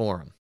Economic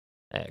Forum,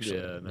 actually.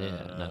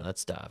 No,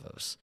 that's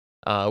Davos.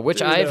 Which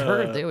dude, I've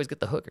heard they always get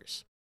the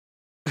hookers.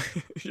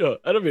 Yo,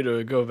 I don't mean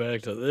to go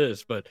back to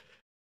this, but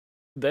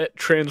that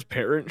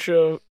Transparent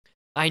show.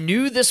 I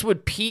knew this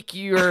would pique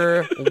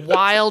your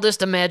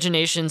wildest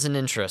imaginations and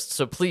interests,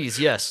 so please,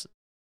 yes.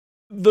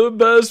 The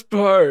best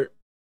part,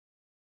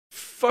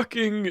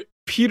 fucking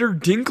Peter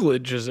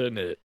Dinklage is in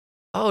it.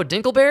 Oh,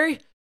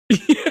 Dinkleberry?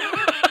 Yeah.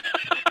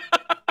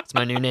 It's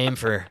my new name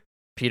for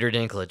Peter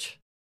Dinklage.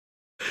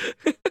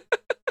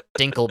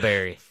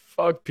 Dinkleberry.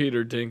 Fuck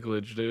Peter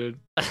Dinklage, dude.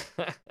 That's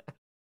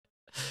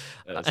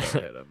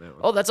all I had on that one.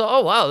 Oh, that's all.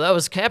 Oh, wow, that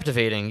was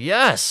captivating.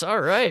 Yes, all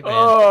right, man.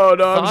 Oh,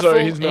 no, I'm Thoughtful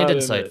sorry. He's not and in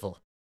insightful.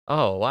 it.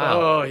 Oh,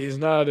 wow. Oh, he's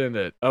not in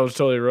it. I was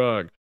totally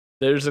wrong.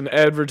 There's an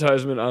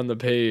advertisement on the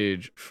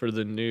page for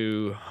the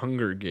new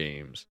Hunger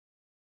Games.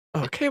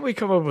 Oh, can't we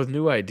come up with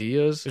new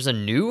ideas? There's a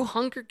new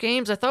Hunger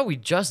Games? I thought we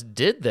just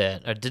did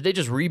that. Or did they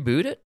just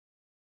reboot it?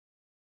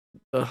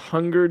 The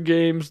Hunger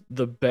Games,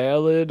 The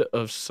Ballad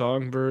of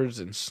Songbirds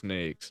and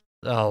Snakes.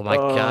 Oh, my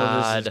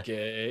God. This is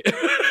gay.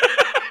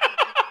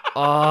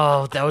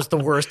 Oh, that was the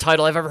worst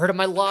title I've ever heard in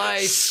my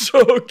life.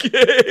 So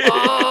gay.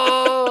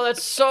 Oh,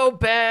 that's so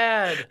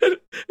bad. And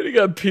you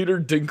got Peter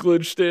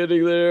Dinklage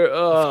standing there.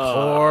 Oh, Of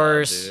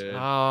course. dude.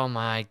 Oh,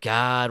 my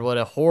God. What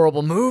a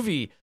horrible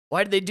movie.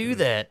 Why did they do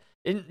that?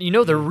 And, you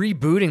know, they're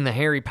rebooting the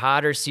Harry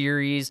Potter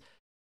series.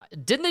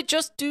 Didn't they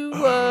just do,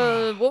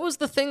 what was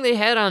the thing they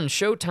had on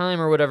Showtime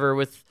or whatever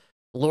with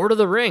Lord of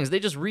the Rings? They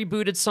just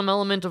rebooted some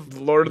element of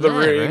Lord of the that,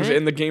 Rings right?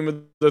 and the Game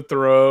of the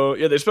Throne.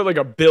 Yeah, they spent like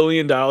 $1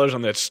 billion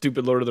on that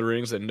stupid Lord of the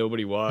Rings that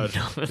nobody watched.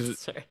 No, 'Cause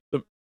sorry.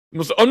 the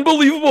most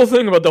unbelievable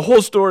thing about the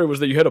whole story was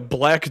that you had a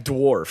black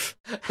dwarf.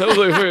 That was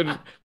like fucking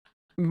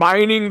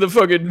mining the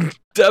fucking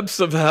depths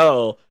of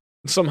hell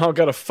and somehow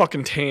got a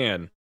fucking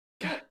tan.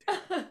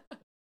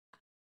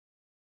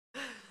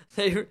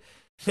 They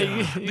They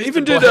used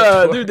even the did Black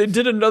Dwarf. dude, they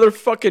did another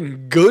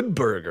fucking Good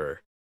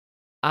Burger.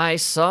 I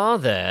saw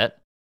that,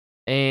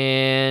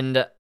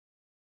 and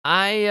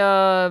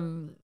I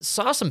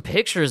saw some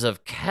pictures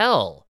of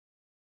Kel.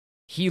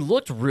 He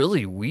looked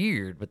really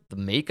weird with the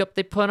makeup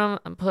they put on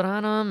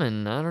him,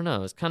 and I don't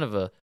know. It's kind of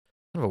a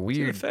Is he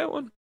weird. the fat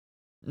one?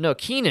 No,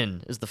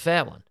 Keenan is the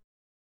fat one.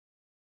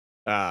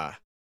 Ah.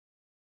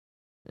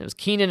 It was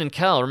Keenan and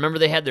Kel. Remember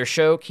they had their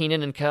show,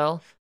 Keenan and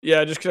Kel? Yeah,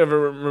 I just can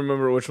never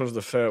remember which one's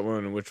the fat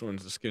one and which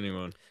one's the skinny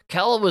one.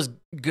 Kel was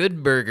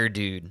Good Burger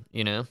dude,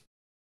 you know?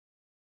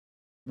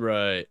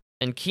 Right.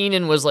 And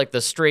Keenan was like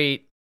the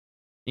straight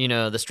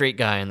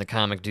guy in the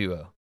comic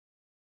duo.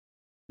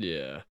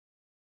 Yeah.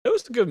 It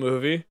was a good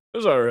movie. It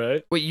was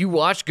alright. Wait, you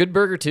watched Good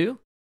Burger too?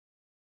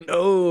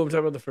 No, I'm talking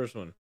about the first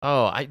one.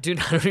 Oh, I don't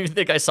even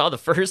think I saw the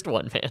first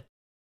one, man.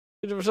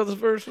 Did you ever saw the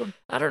first one?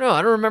 I don't know.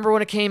 I don't remember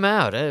when it came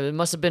out. It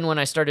must have been when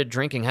I started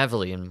drinking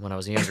heavily and when I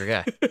was a younger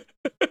guy.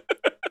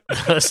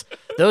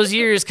 those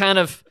years kind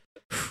of,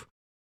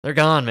 they're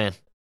gone, man.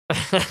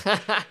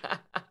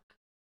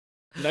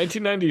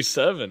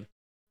 1997.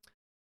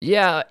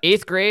 Yeah,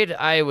 8th grade,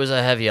 I was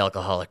a heavy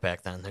alcoholic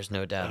back then. There's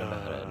no doubt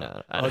about it.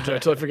 No, Oh, dude, I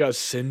totally forgot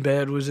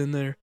Sinbad was in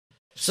there.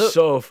 So-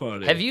 So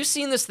funny. Have you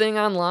seen this thing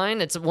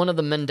online? It's one of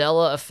the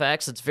Mandela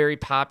effects. It's very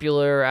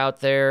popular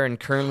out there, and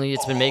currently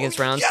it's been making its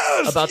rounds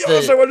about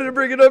yes, I wanted to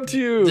bring it up to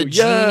you. the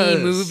yes.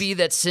 genie movie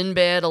that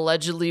Sinbad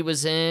allegedly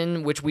was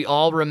in, which we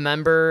all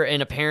remember,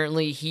 and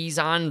apparently he's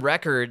on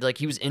record, like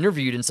he was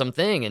interviewed in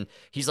something, and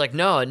he's like,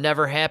 no, it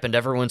never happened.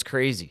 Everyone's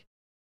crazy.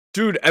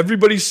 Dude,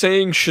 everybody's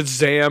saying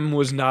Shazam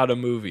was not a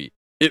movie.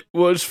 It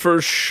was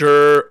for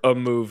sure a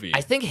movie.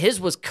 I think his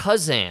was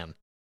Kazam.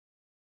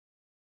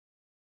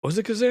 Was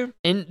it Kazam?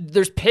 And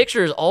there's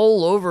pictures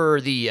all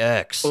over the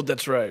X. Oh,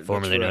 that's right.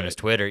 Formerly that's known right. as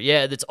Twitter.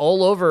 Yeah, it's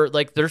all over.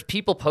 Like, there's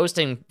people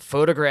posting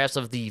photographs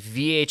of the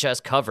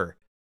VHS cover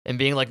and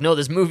being like, no,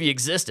 this movie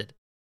existed.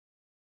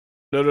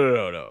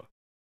 No.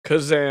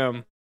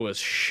 Kazam was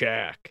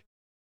Shaq.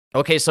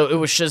 Okay, so it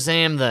was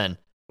Shazam then.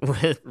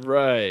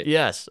 Right.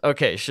 Yes,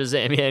 okay,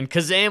 Shazam. Yeah, and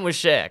Kazam was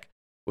Shaq,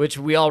 which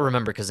we all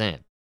remember Kazam.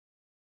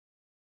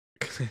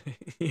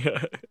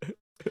 Yeah.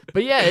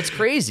 But yeah, it's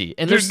crazy.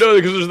 And Dude, there's no,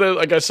 because there's that,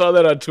 like I saw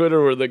that on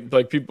Twitter where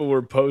like people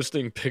were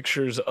posting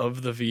pictures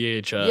of the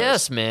VHS.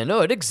 yes, man. No,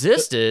 it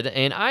existed,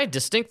 and I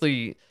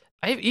distinctly,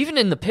 even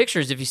in the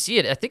pictures, if you see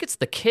it, I think it's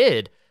the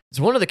kid. It's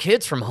one of the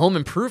kids from Home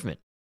Improvement.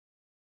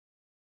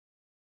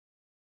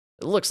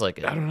 It looks like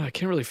it. I don't know. I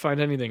can't really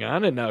find anything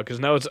on it now because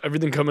now it's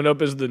everything coming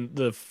up is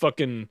the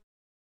fucking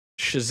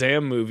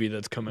Shazam movie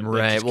that's coming. that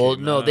Right. just Well,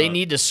 came no, they out.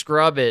 need to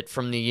scrub it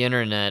from the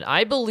internet.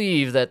 I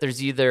believe that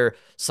there's either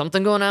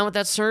something going on with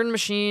that CERN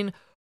machine,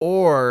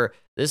 or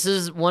this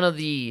is one of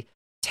the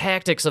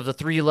tactics of the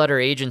three-letter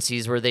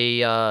agencies where they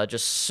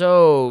just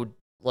sow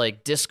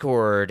like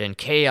discord and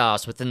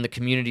chaos within the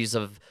communities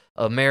of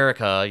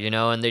America, you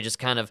know, and they just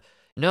kind of,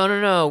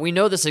 no, we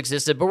know this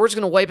existed, but we're just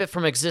going to wipe it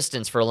from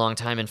existence for a long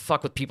time and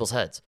fuck with people's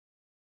heads.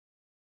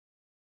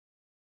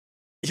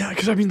 Yeah,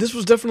 because I mean, this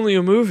was definitely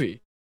a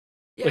movie.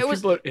 Yeah, Like, it was.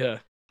 people are- yeah.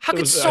 How It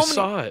could was- so I many?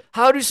 saw it.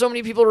 How do so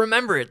many people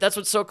remember it? That's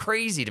what's so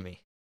crazy to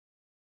me.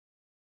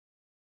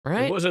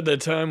 Right? It was at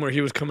that time where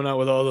he was coming out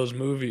with all those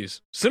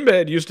movies.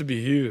 Sinbad used to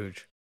be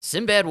huge.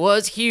 Sinbad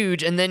was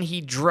huge, and then he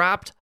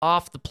dropped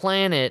off the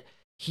planet.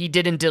 He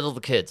didn't diddle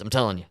the kids, I'm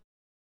telling you.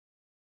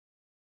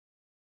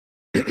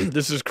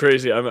 This is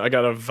crazy. I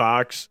got a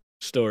Vox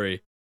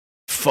story.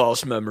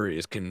 False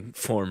memories can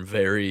form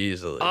very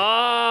easily.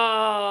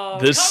 Oh,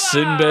 This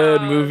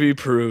Sinbad movie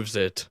proves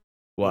it.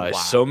 Why Wow.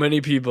 so many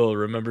people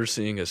remember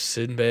seeing a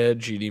Sinbad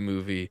genie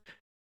movie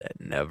That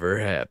never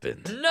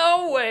happened.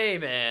 No way,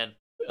 man.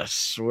 I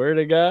swear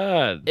to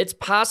God. It's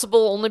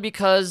possible only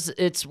because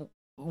it's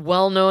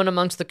well known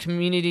amongst the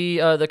community,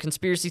 the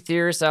conspiracy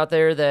theorists out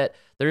there, that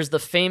there's the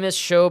famous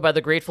show by the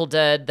Grateful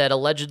Dead that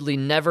allegedly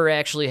never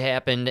actually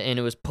happened, and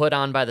it was put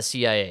on by the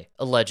CIA,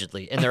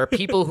 allegedly. And there are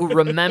people who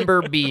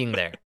remember being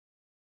there.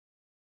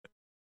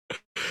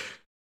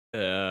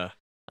 Yeah.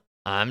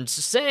 I'm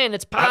just saying,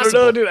 it's possible. I don't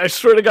know, dude. I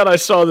swear to God, I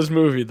saw this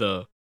movie,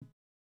 though.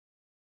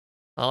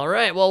 All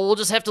right, well, we'll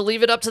just have to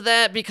leave it up to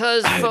that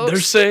because, folks... They're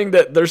saying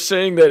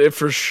that it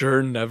for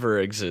sure never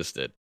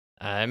existed.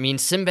 I mean,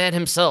 Sinbad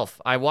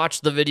himself, I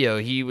watched the video.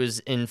 He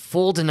was in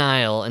full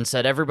denial and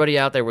said everybody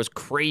out there was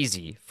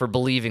crazy for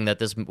believing that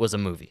this was a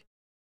movie.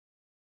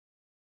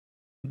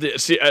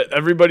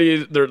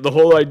 Everybody, the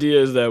whole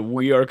idea is that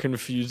we are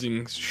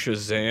confusing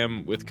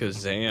Shazam with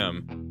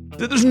Kazam.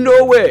 There's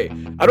no way.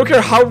 I don't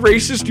care how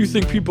racist you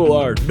think people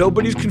are.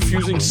 Nobody's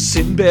confusing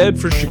Sinbad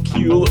for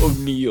Shaquille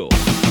O'Neal.